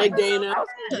 Hi, Dana.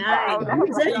 Good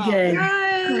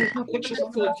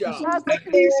job.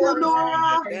 Peace,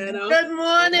 Lenora. Dana. Good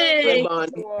morning. Hi,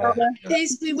 Bonnie.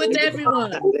 Peace be with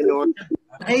everyone. Lenore.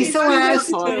 Hey,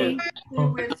 Celeste. Carter.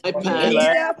 Hi, Pat.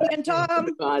 Steph and Tom.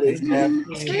 Everybody.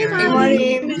 Good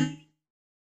morning.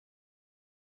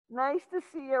 Nice to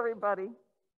see everybody.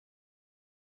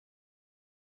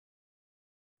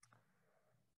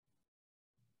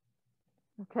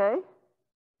 Okay.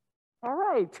 All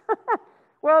right.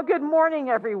 Well, good morning,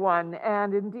 everyone.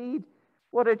 And indeed,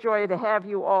 What a joy to have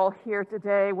you all here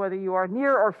today, whether you are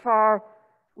near or far.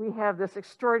 We have this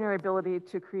extraordinary ability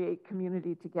to create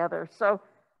community together. So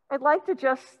I'd like to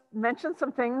just mention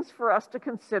some things for us to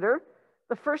consider.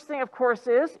 The first thing, of course,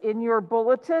 is in your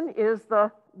bulletin is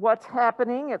the what's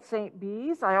happening at St.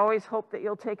 Bees. I always hope that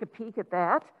you'll take a peek at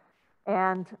that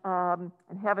and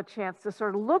have a chance to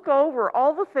sort of look over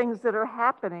all the things that are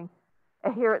happening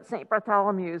here at St.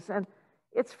 Bartholomew's. And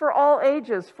it's for all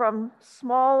ages, from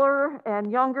smaller and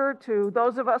younger to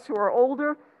those of us who are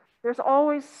older. There's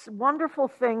always wonderful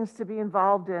things to be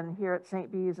involved in here at St.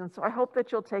 Bees. And so I hope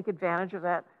that you'll take advantage of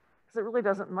that, because it really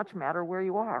doesn't much matter where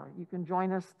you are. You can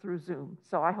join us through Zoom.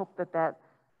 So I hope that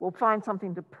will find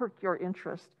something to perk your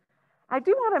interest. I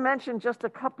do want to mention just a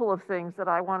couple of things that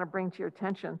I want to bring to your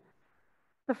attention.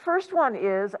 The first one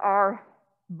is our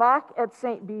Bach at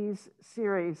St. Bees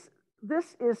series.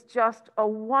 This is just a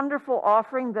wonderful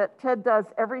offering that Ted does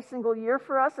every single year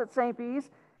for us at St. Bees.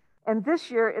 And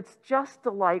this year, it's just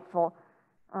delightful.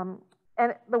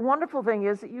 And the wonderful thing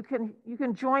is that you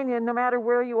can join in no matter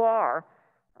where you are.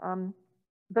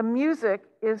 The music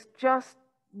is just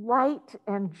light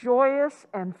and joyous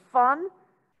and fun.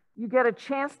 You get a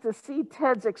chance to see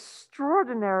Ted's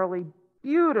extraordinarily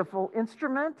beautiful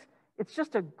instrument. It's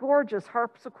just a gorgeous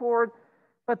harpsichord.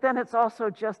 But then it's also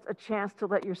just a chance to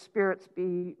let your spirits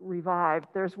be revived.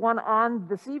 There's one on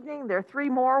this evening. There are 3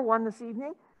 more, one this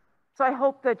evening. So I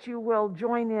hope that you will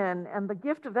join in. And the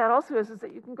gift of that also is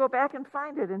that you can go back and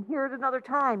find it and hear it another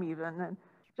time even, and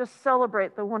just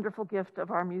celebrate the wonderful gift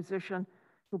of our musician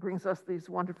who brings us these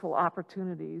wonderful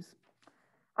opportunities.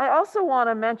 I also want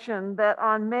to mention that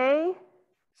on May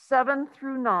 7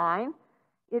 through 9,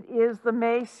 it is the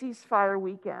May Ceasefire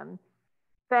Weekend.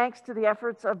 Thanks to the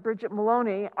efforts of Bridget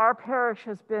Maloney, our parish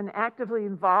has been actively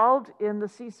involved in the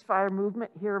ceasefire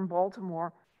movement here in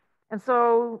Baltimore. And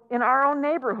so in our own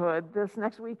neighborhood this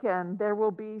next weekend, there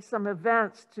will be some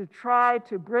events to try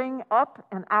to bring up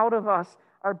and out of us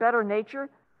our better nature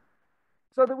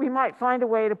so that we might find a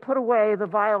way to put away the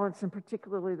violence and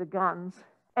particularly the guns.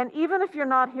 And even if you're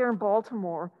not here in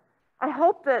Baltimore, I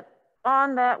hope that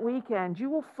on that weekend you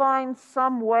will find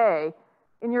some way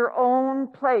in your own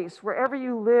place, wherever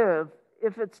you live,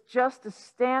 if it's just to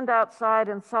stand outside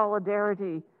in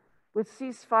solidarity with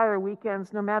ceasefire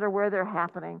weekends, no matter where they're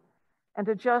happening, and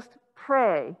to just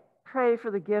pray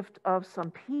for the gift of some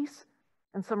peace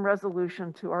and some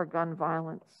resolution to our gun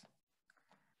violence.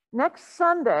 Next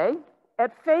Sunday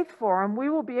at Faith Forum,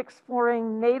 we will be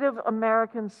exploring Native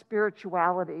American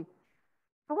spirituality.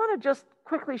 I want to just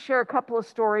quickly share a couple of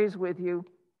stories with you.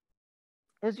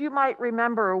 As you might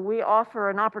remember, we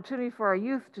offer an opportunity for our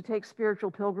youth to take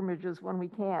spiritual pilgrimages when we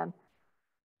can.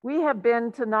 We have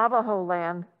been to Navajo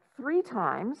land 3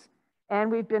 times,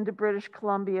 and we've been to British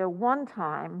Columbia 1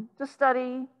 time to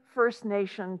study First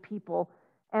Nation people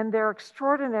and their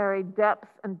extraordinary depth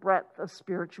and breadth of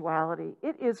spirituality.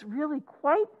 It is really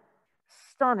quite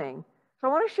stunning. So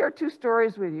I want to share 2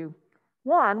 stories with you.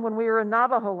 One, when we were in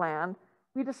Navajo land,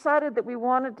 we decided that we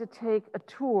wanted to take a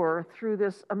tour through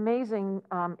this amazing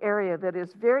area that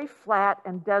is very flat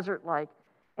and desert-like.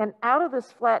 And out of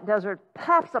this flat desert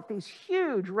pops up these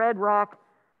huge red rock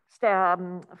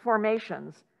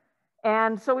formations.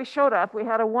 And so we showed up. We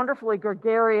had a wonderfully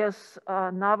gregarious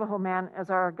Navajo man as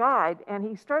our guide. And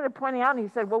he started pointing out, and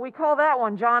he said, well, we call that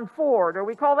one John Ford, or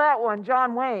we call that one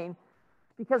John Wayne,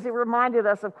 because it reminded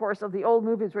us, of course, of the old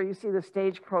movies where you see the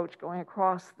stagecoach going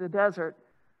across the desert.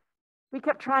 We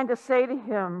kept trying to say to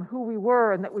him who we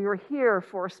were and that we were here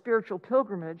for a spiritual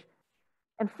pilgrimage.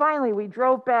 And finally, we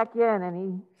drove back in, and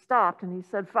he stopped and he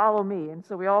said, follow me. And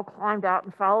so we all climbed out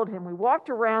and followed him. We walked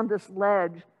around this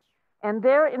ledge, and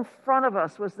there in front of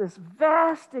us was this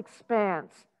vast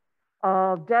expanse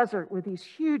of desert with these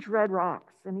huge red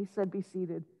rocks. And he said, be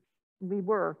seated. And we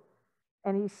were.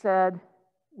 And he said,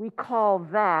 we call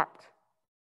that,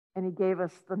 and he gave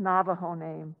us the Navajo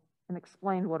name and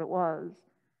explained what it was.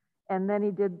 And then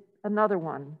he did another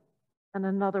one and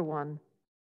another one.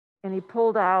 And he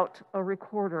pulled out a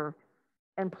recorder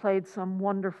and played some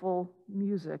wonderful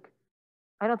music.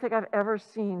 I don't think I've ever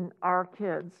seen our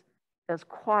kids as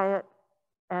quiet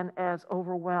and as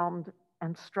overwhelmed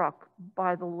and struck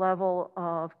by the level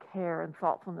of care and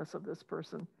thoughtfulness of this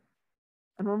person.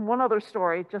 And then one other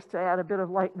story, just to add a bit of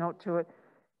light note to it.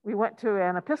 We went to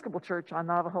an Episcopal church on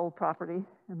Navajo property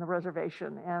in the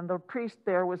reservation, and the priest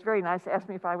there was very nice, asked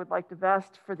me if I would like to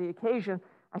vest for the occasion.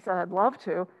 I said I'd love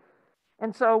to.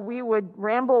 And so we would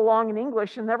ramble along in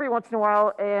English, and every once in a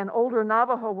while, an older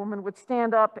Navajo woman would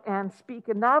stand up and speak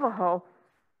in Navajo.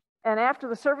 And after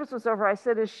the service was over, I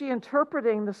said, is she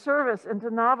interpreting the service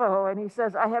into Navajo? And he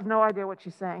says, I have no idea what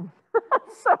she's saying.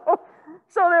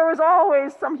 So there was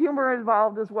always some humor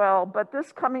involved as well. But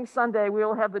this coming Sunday, we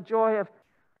will have the joy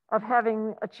of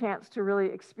having a chance to really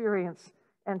experience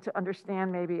and to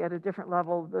understand maybe at a different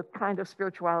level the kind of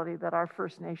spirituality that our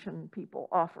First Nation people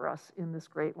offer us in this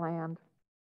great land.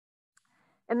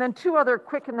 And then two other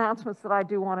quick announcements that I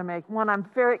do want to make. One I'm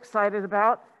very excited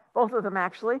about, both of them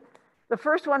actually. The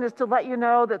first one is to let you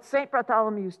know that St.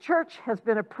 Bartholomew's Church has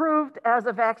been approved as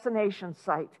a vaccination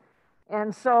site.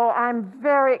 And so I'm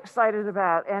very excited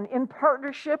about, and in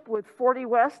partnership with 40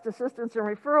 West Assistance and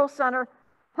Referral Center,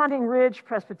 Hunting Ridge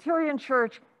Presbyterian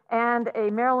Church, and a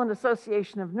Maryland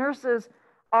Association of Nurses,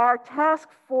 our task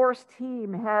force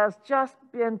team has just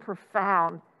been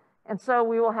profound. And so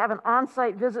we will have an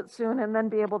on-site visit soon and then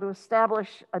be able to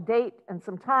establish a date and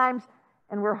some times.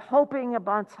 And we're hoping,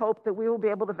 above hope, that we will be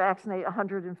able to vaccinate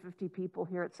 150 people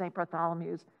here at St.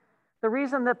 Bartholomew's. The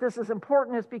reason that this is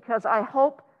important is because I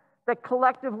hope that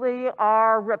collectively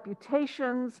our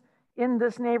reputations in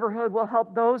this neighborhood will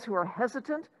help those who are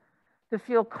hesitant to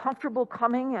feel comfortable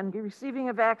coming and receiving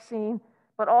a vaccine,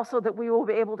 but also that we will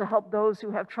be able to help those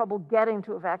who have trouble getting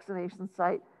to a vaccination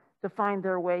site to find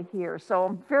their way here. So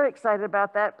I'm very excited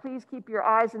about that. Please keep your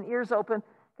eyes and ears open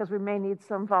because we may need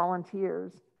some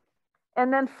volunteers.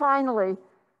 And then finally,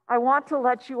 I want to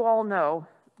let you all know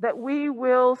that we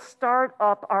will start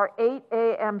up our 8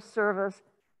 a.m. service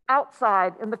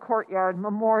outside in the courtyard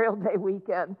Memorial Day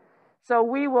weekend. So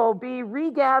we will be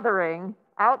regathering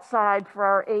outside for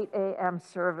our 8 a.m.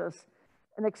 service.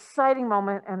 An exciting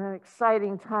moment and an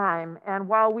exciting time. And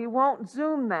while we won't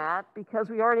Zoom that, because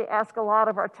we already ask a lot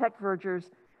of our tech vergers,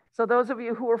 so those of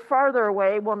you who are farther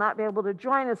away will not be able to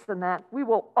join us in that, we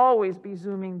will always be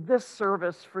Zooming this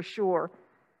service for sure.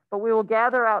 But we will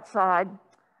gather outside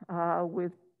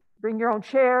bring your own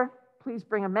chair, please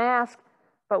bring a mask,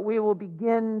 but we will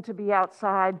begin to be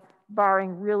outside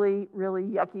barring really, really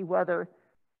yucky weather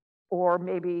or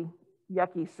maybe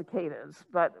yucky cicadas.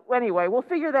 But anyway, we'll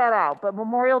figure that out. But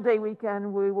Memorial Day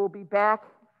weekend, we will be back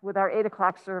with our 8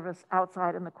 o'clock service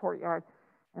outside in the courtyard.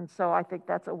 And so I think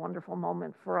that's a wonderful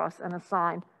moment for us and a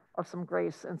sign of some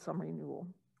grace and some renewal.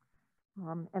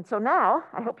 And so now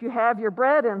I hope you have your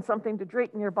bread and something to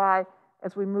drink nearby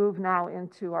as we move now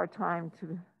into our time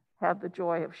to have the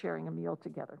joy of sharing a meal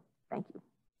together. Thank you.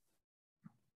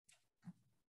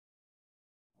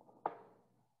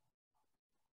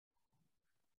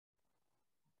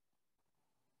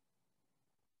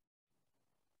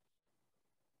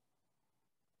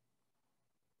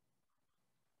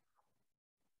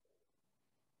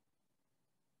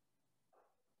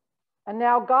 And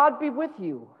now God be with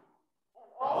you.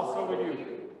 Also with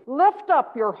you. Lift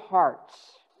up your hearts.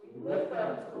 We lift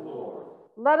them to the Lord.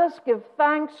 Let us give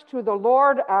thanks to the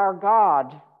Lord our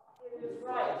God. It is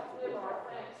right to give our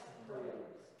thanks and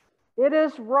praise. It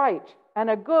is right and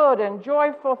a good and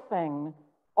joyful thing,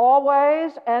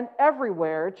 always and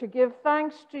everywhere, to give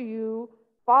thanks to you,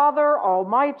 Father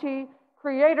Almighty,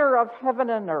 Creator of heaven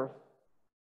and earth.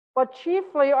 But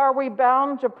chiefly are we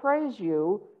bound to praise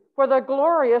you for the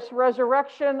glorious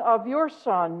resurrection of your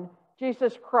Son,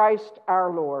 Jesus Christ our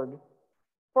Lord.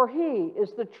 For he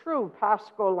is the true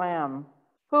Paschal Lamb,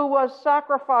 who was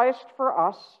sacrificed for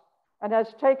us and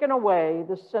has taken away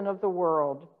the sin of the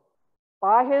world.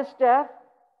 By his death,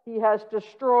 he has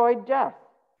destroyed death,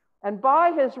 and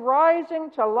by his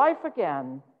rising to life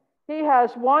again, he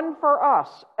has won for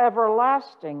us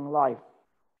everlasting life.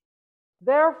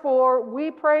 Therefore, we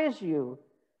praise you,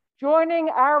 joining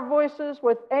our voices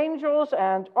with angels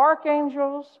and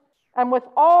archangels, and with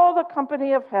all the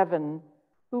company of heaven,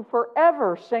 who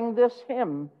forever sing this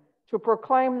hymn to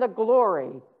proclaim the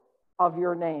glory of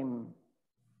your name.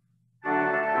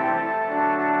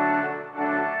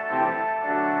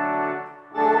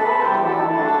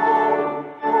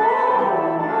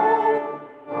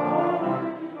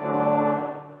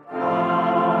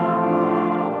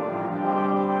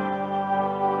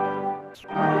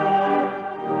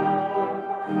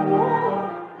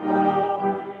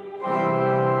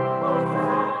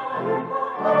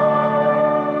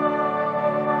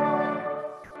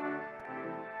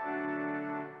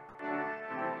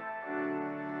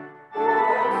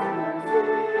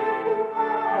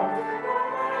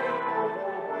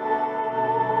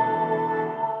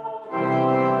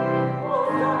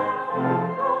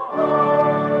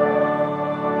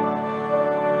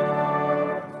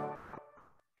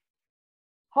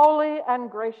 Holy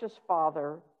and gracious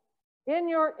Father, in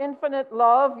your infinite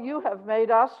love, you have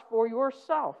made us for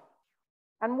yourself.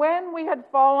 And when we had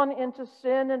fallen into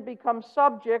sin and become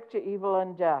subject to evil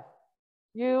and death,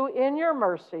 you, in your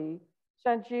mercy,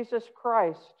 sent Jesus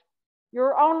Christ,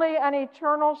 your only and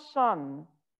eternal Son,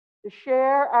 to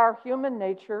share our human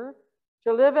nature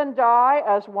to live and die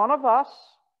as one of us,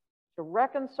 to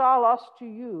reconcile us to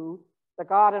you, the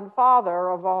God and Father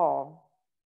of all.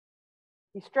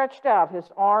 He stretched out his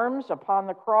arms upon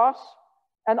the cross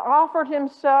and offered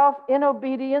himself in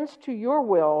obedience to your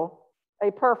will,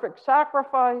 a perfect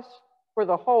sacrifice for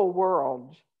the whole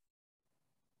world.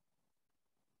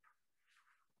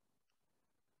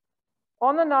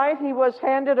 On the night he was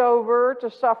handed over to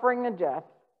suffering and death,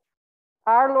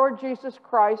 our Lord Jesus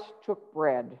Christ took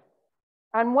bread.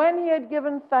 And when he had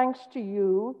given thanks to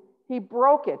you, he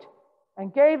broke it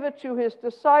and gave it to his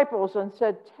disciples and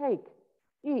said, "Take,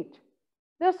 eat.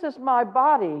 This is my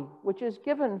body, which is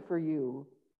given for you.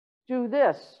 Do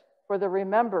this for the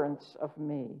remembrance of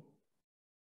me."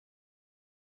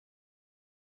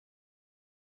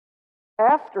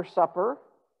 After supper,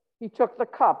 he took the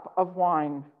cup of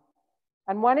wine.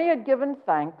 And when he had given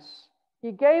thanks,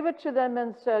 he gave it to them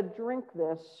and said, "Drink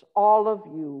this, all of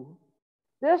you.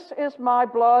 This is my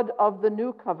blood of the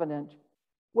new covenant,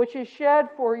 which is shed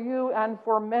for you and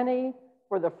for many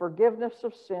for the forgiveness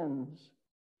of sins.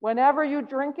 Whenever you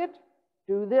drink it,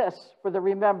 do this for the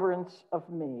remembrance of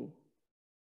me."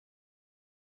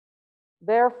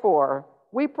 Therefore,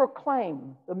 we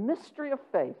proclaim the mystery of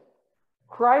faith.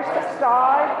 Christ has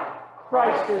died,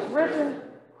 Christ is risen,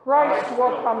 Christ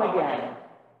will come again.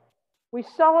 We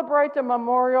celebrate the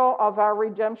memorial of our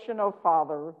redemption, O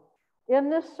Father, in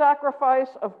this sacrifice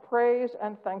of praise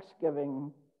and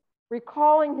thanksgiving.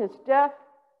 Recalling his death,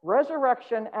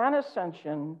 resurrection, and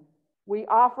ascension, we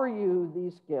offer you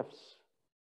these gifts.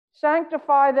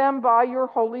 Sanctify them by your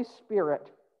Holy Spirit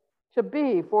to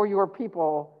be for your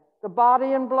people the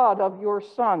body and blood of your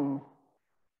Son,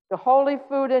 the holy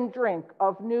food and drink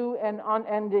of new and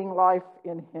unending life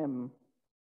in him.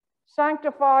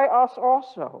 Sanctify us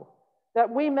also, that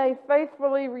we may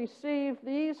faithfully receive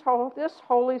this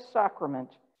holy sacrament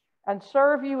and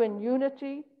serve you in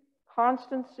unity,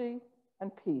 constancy,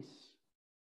 and peace.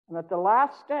 And at the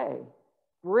last day,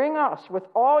 bring us with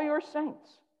all your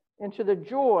saints into the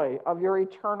joy of your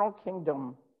eternal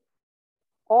kingdom.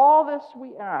 All this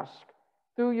we ask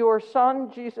through your Son,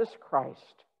 Jesus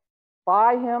Christ,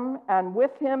 by him and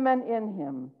with him and in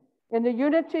him, in the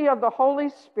unity of the Holy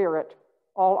Spirit.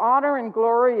 All honor and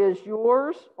glory is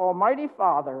yours, Almighty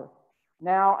Father,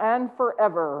 now and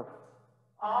forever.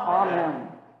 Amen.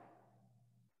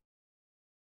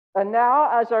 And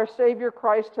now, as our Savior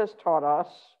Christ has taught us,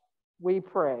 we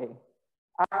pray.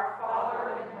 Our Father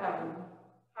in heaven,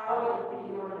 hallowed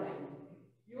be your name.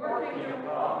 Your kingdom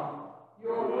come,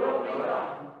 your will be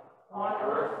done, on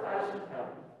earth as in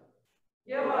heaven.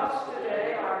 Give us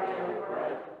today our daily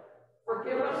bread.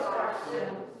 Forgive us our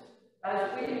sins,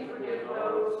 as we forgive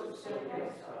those who sin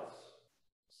against us.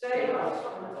 Save us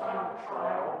from the time of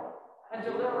trial, and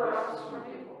deliver us from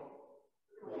evil.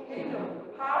 The kingdom,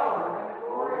 the power, and the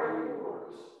glory are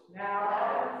yours, now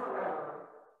and forever.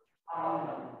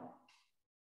 Amen.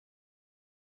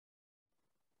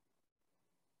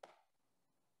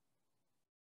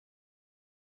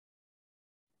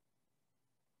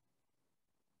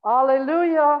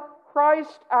 Alleluia!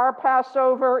 Christ, our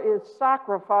Passover, is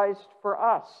sacrificed for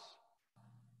us.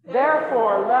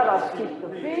 Therefore, let us keep the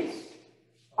feast.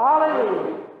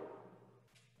 Alleluia.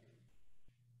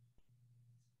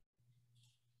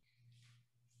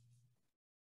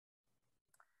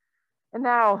 And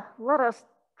now, let us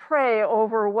pray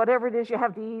over whatever it is you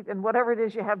have to eat and whatever it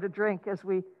is you have to drink as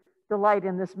we delight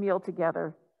in this meal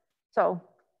together. So,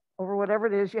 over whatever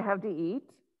it is you have to eat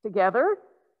together.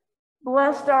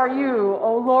 Blessed are you,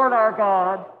 O Lord our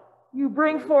God. You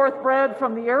bring forth bread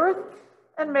from the earth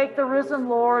and make the risen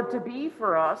Lord to be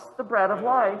for us the bread of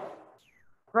life.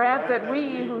 Grant that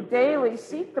we who daily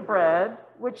seek the bread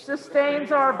which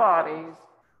sustains our bodies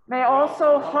may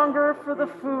also hunger for the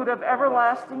food of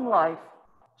everlasting life,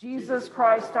 Jesus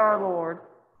Christ our Lord.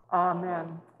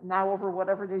 Amen. Now over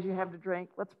whatever it is you have to drink,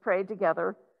 let's pray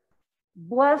together.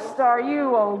 Blessed are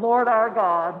you, O Lord our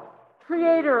God,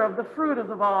 creator of the fruit of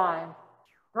the vine.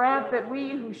 Grant that we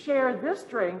who share this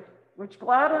drink, which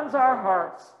gladdens our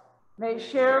hearts, may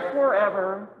share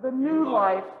forever the new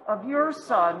life of your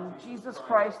Son, Jesus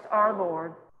Christ our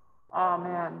Lord.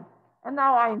 Amen. And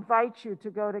now I invite you to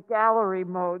go to gallery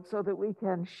mode so that we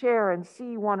can share and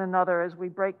see one another as we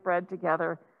break bread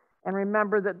together. And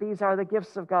remember that these are the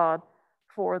gifts of God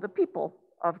for the people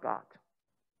of God.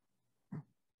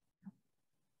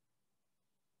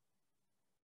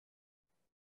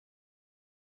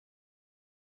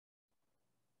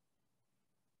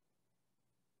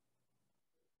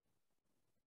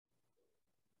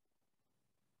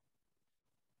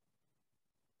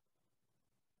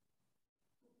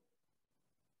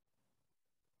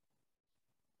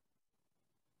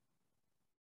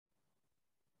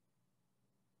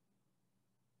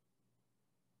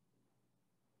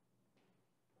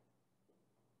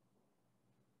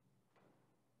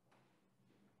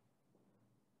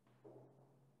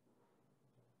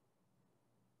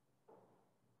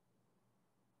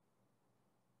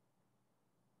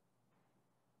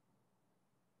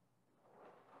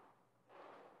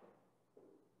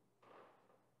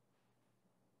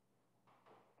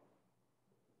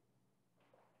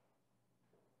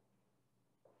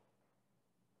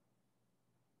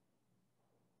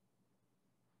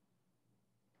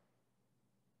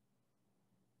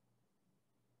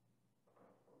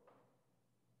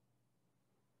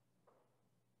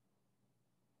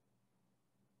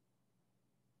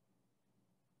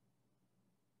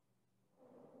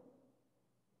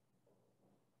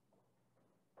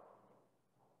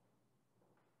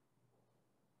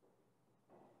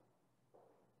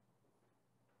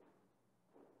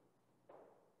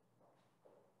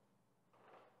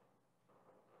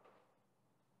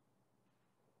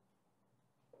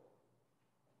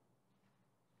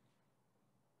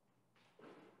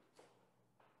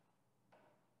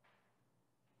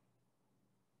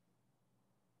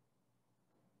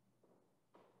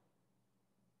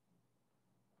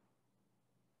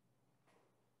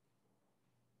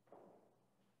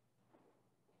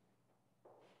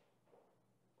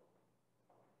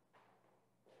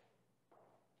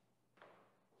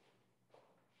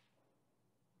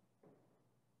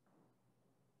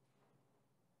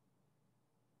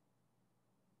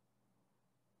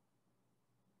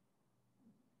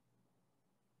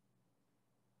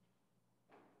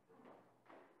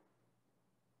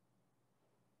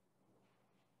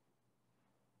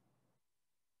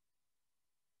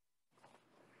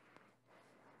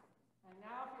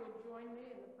 Join me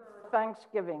in the prayer of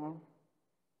thanksgiving.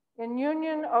 In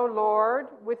union, O Lord,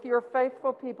 with your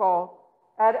faithful people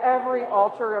at every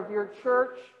altar of your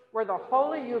church where the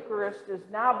Holy Eucharist is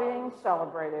now being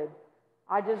celebrated,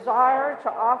 I desire to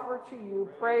offer to you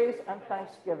praise and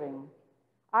thanksgiving.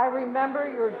 I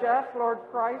remember your death, Lord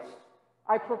Christ.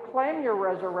 I proclaim your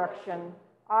resurrection.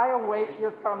 I await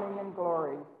your coming in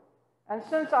glory. And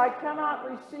since I cannot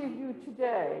receive you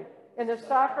today in the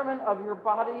sacrament of your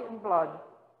body and blood,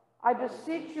 I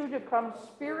beseech you to come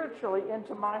spiritually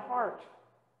into my heart.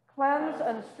 Cleanse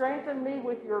and strengthen me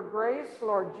with your grace,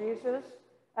 Lord Jesus,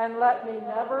 and let me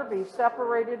never be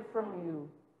separated from you.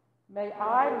 May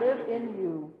I live in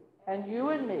you, and you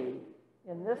in me,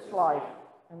 in this life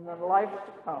and the life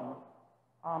to come.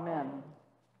 Amen.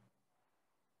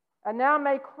 And now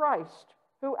may Christ,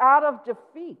 who out of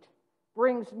defeat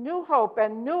brings new hope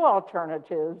and new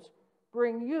alternatives,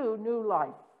 bring you new life.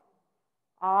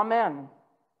 Amen.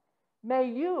 May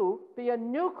you be a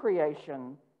new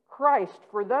creation, Christ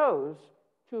for those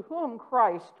to whom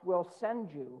Christ will send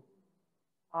you.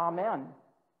 Amen.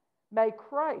 May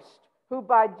Christ, who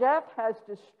by death has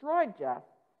destroyed death,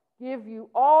 give you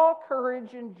all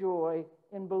courage and joy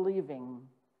in believing.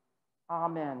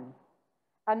 Amen.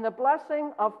 And the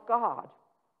blessing of God,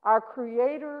 our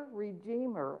Creator,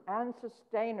 Redeemer, and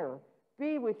Sustainer,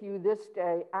 be with you this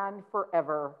day and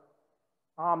forever.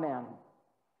 Amen.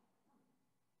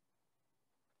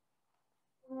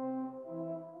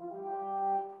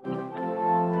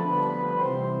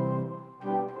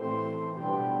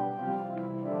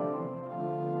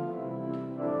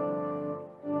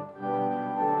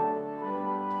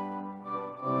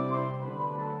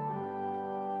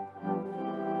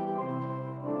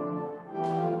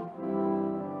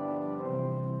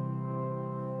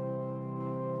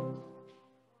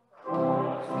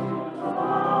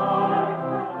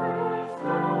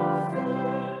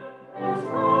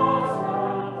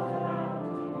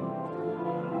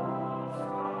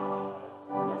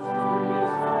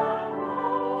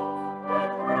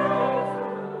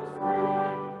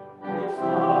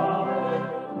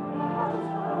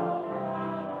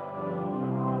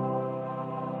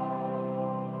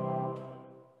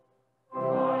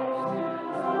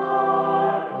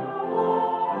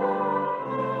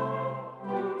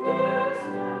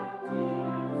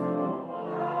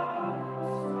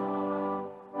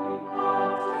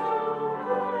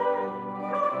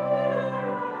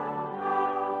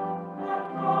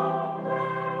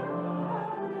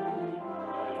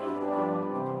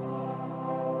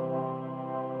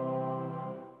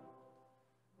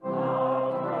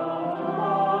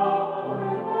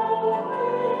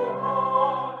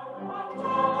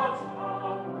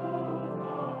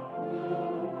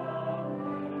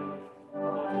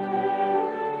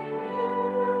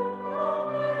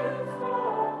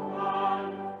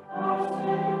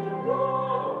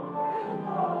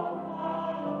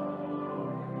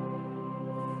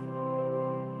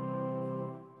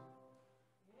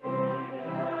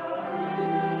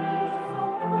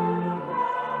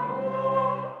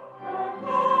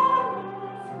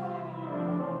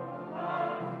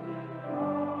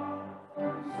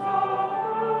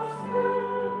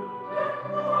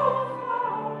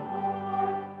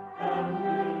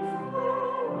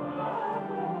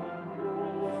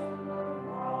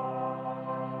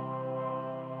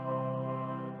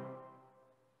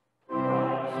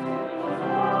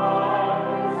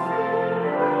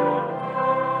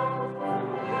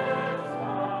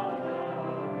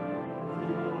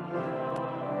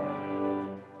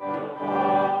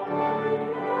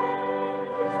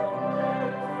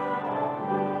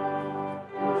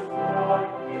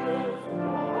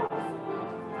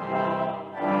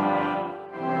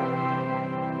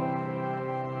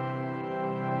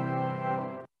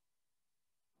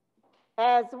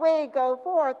 As we go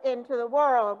forth into the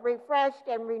world refreshed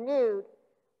and renewed,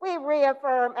 we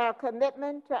reaffirm our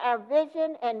commitment to our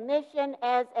vision and mission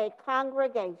as a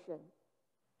congregation.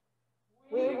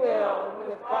 We will,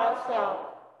 with God's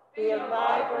help, be a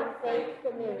vibrant faith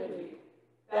community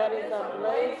that is a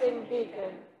blazing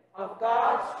beacon of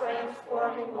God's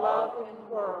transforming love in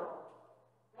the world.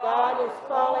 God is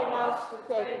calling us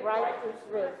to take righteous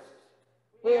risks.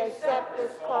 We accept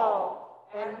this call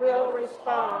and will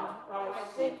respond by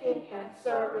seeking and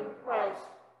serving Christ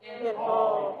in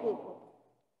all people.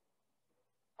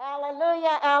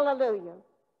 Alleluia, alleluia.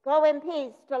 Go in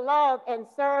peace to love and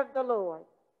serve the Lord.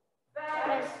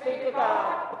 Thanks be to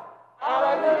God.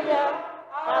 Alleluia,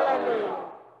 alleluia.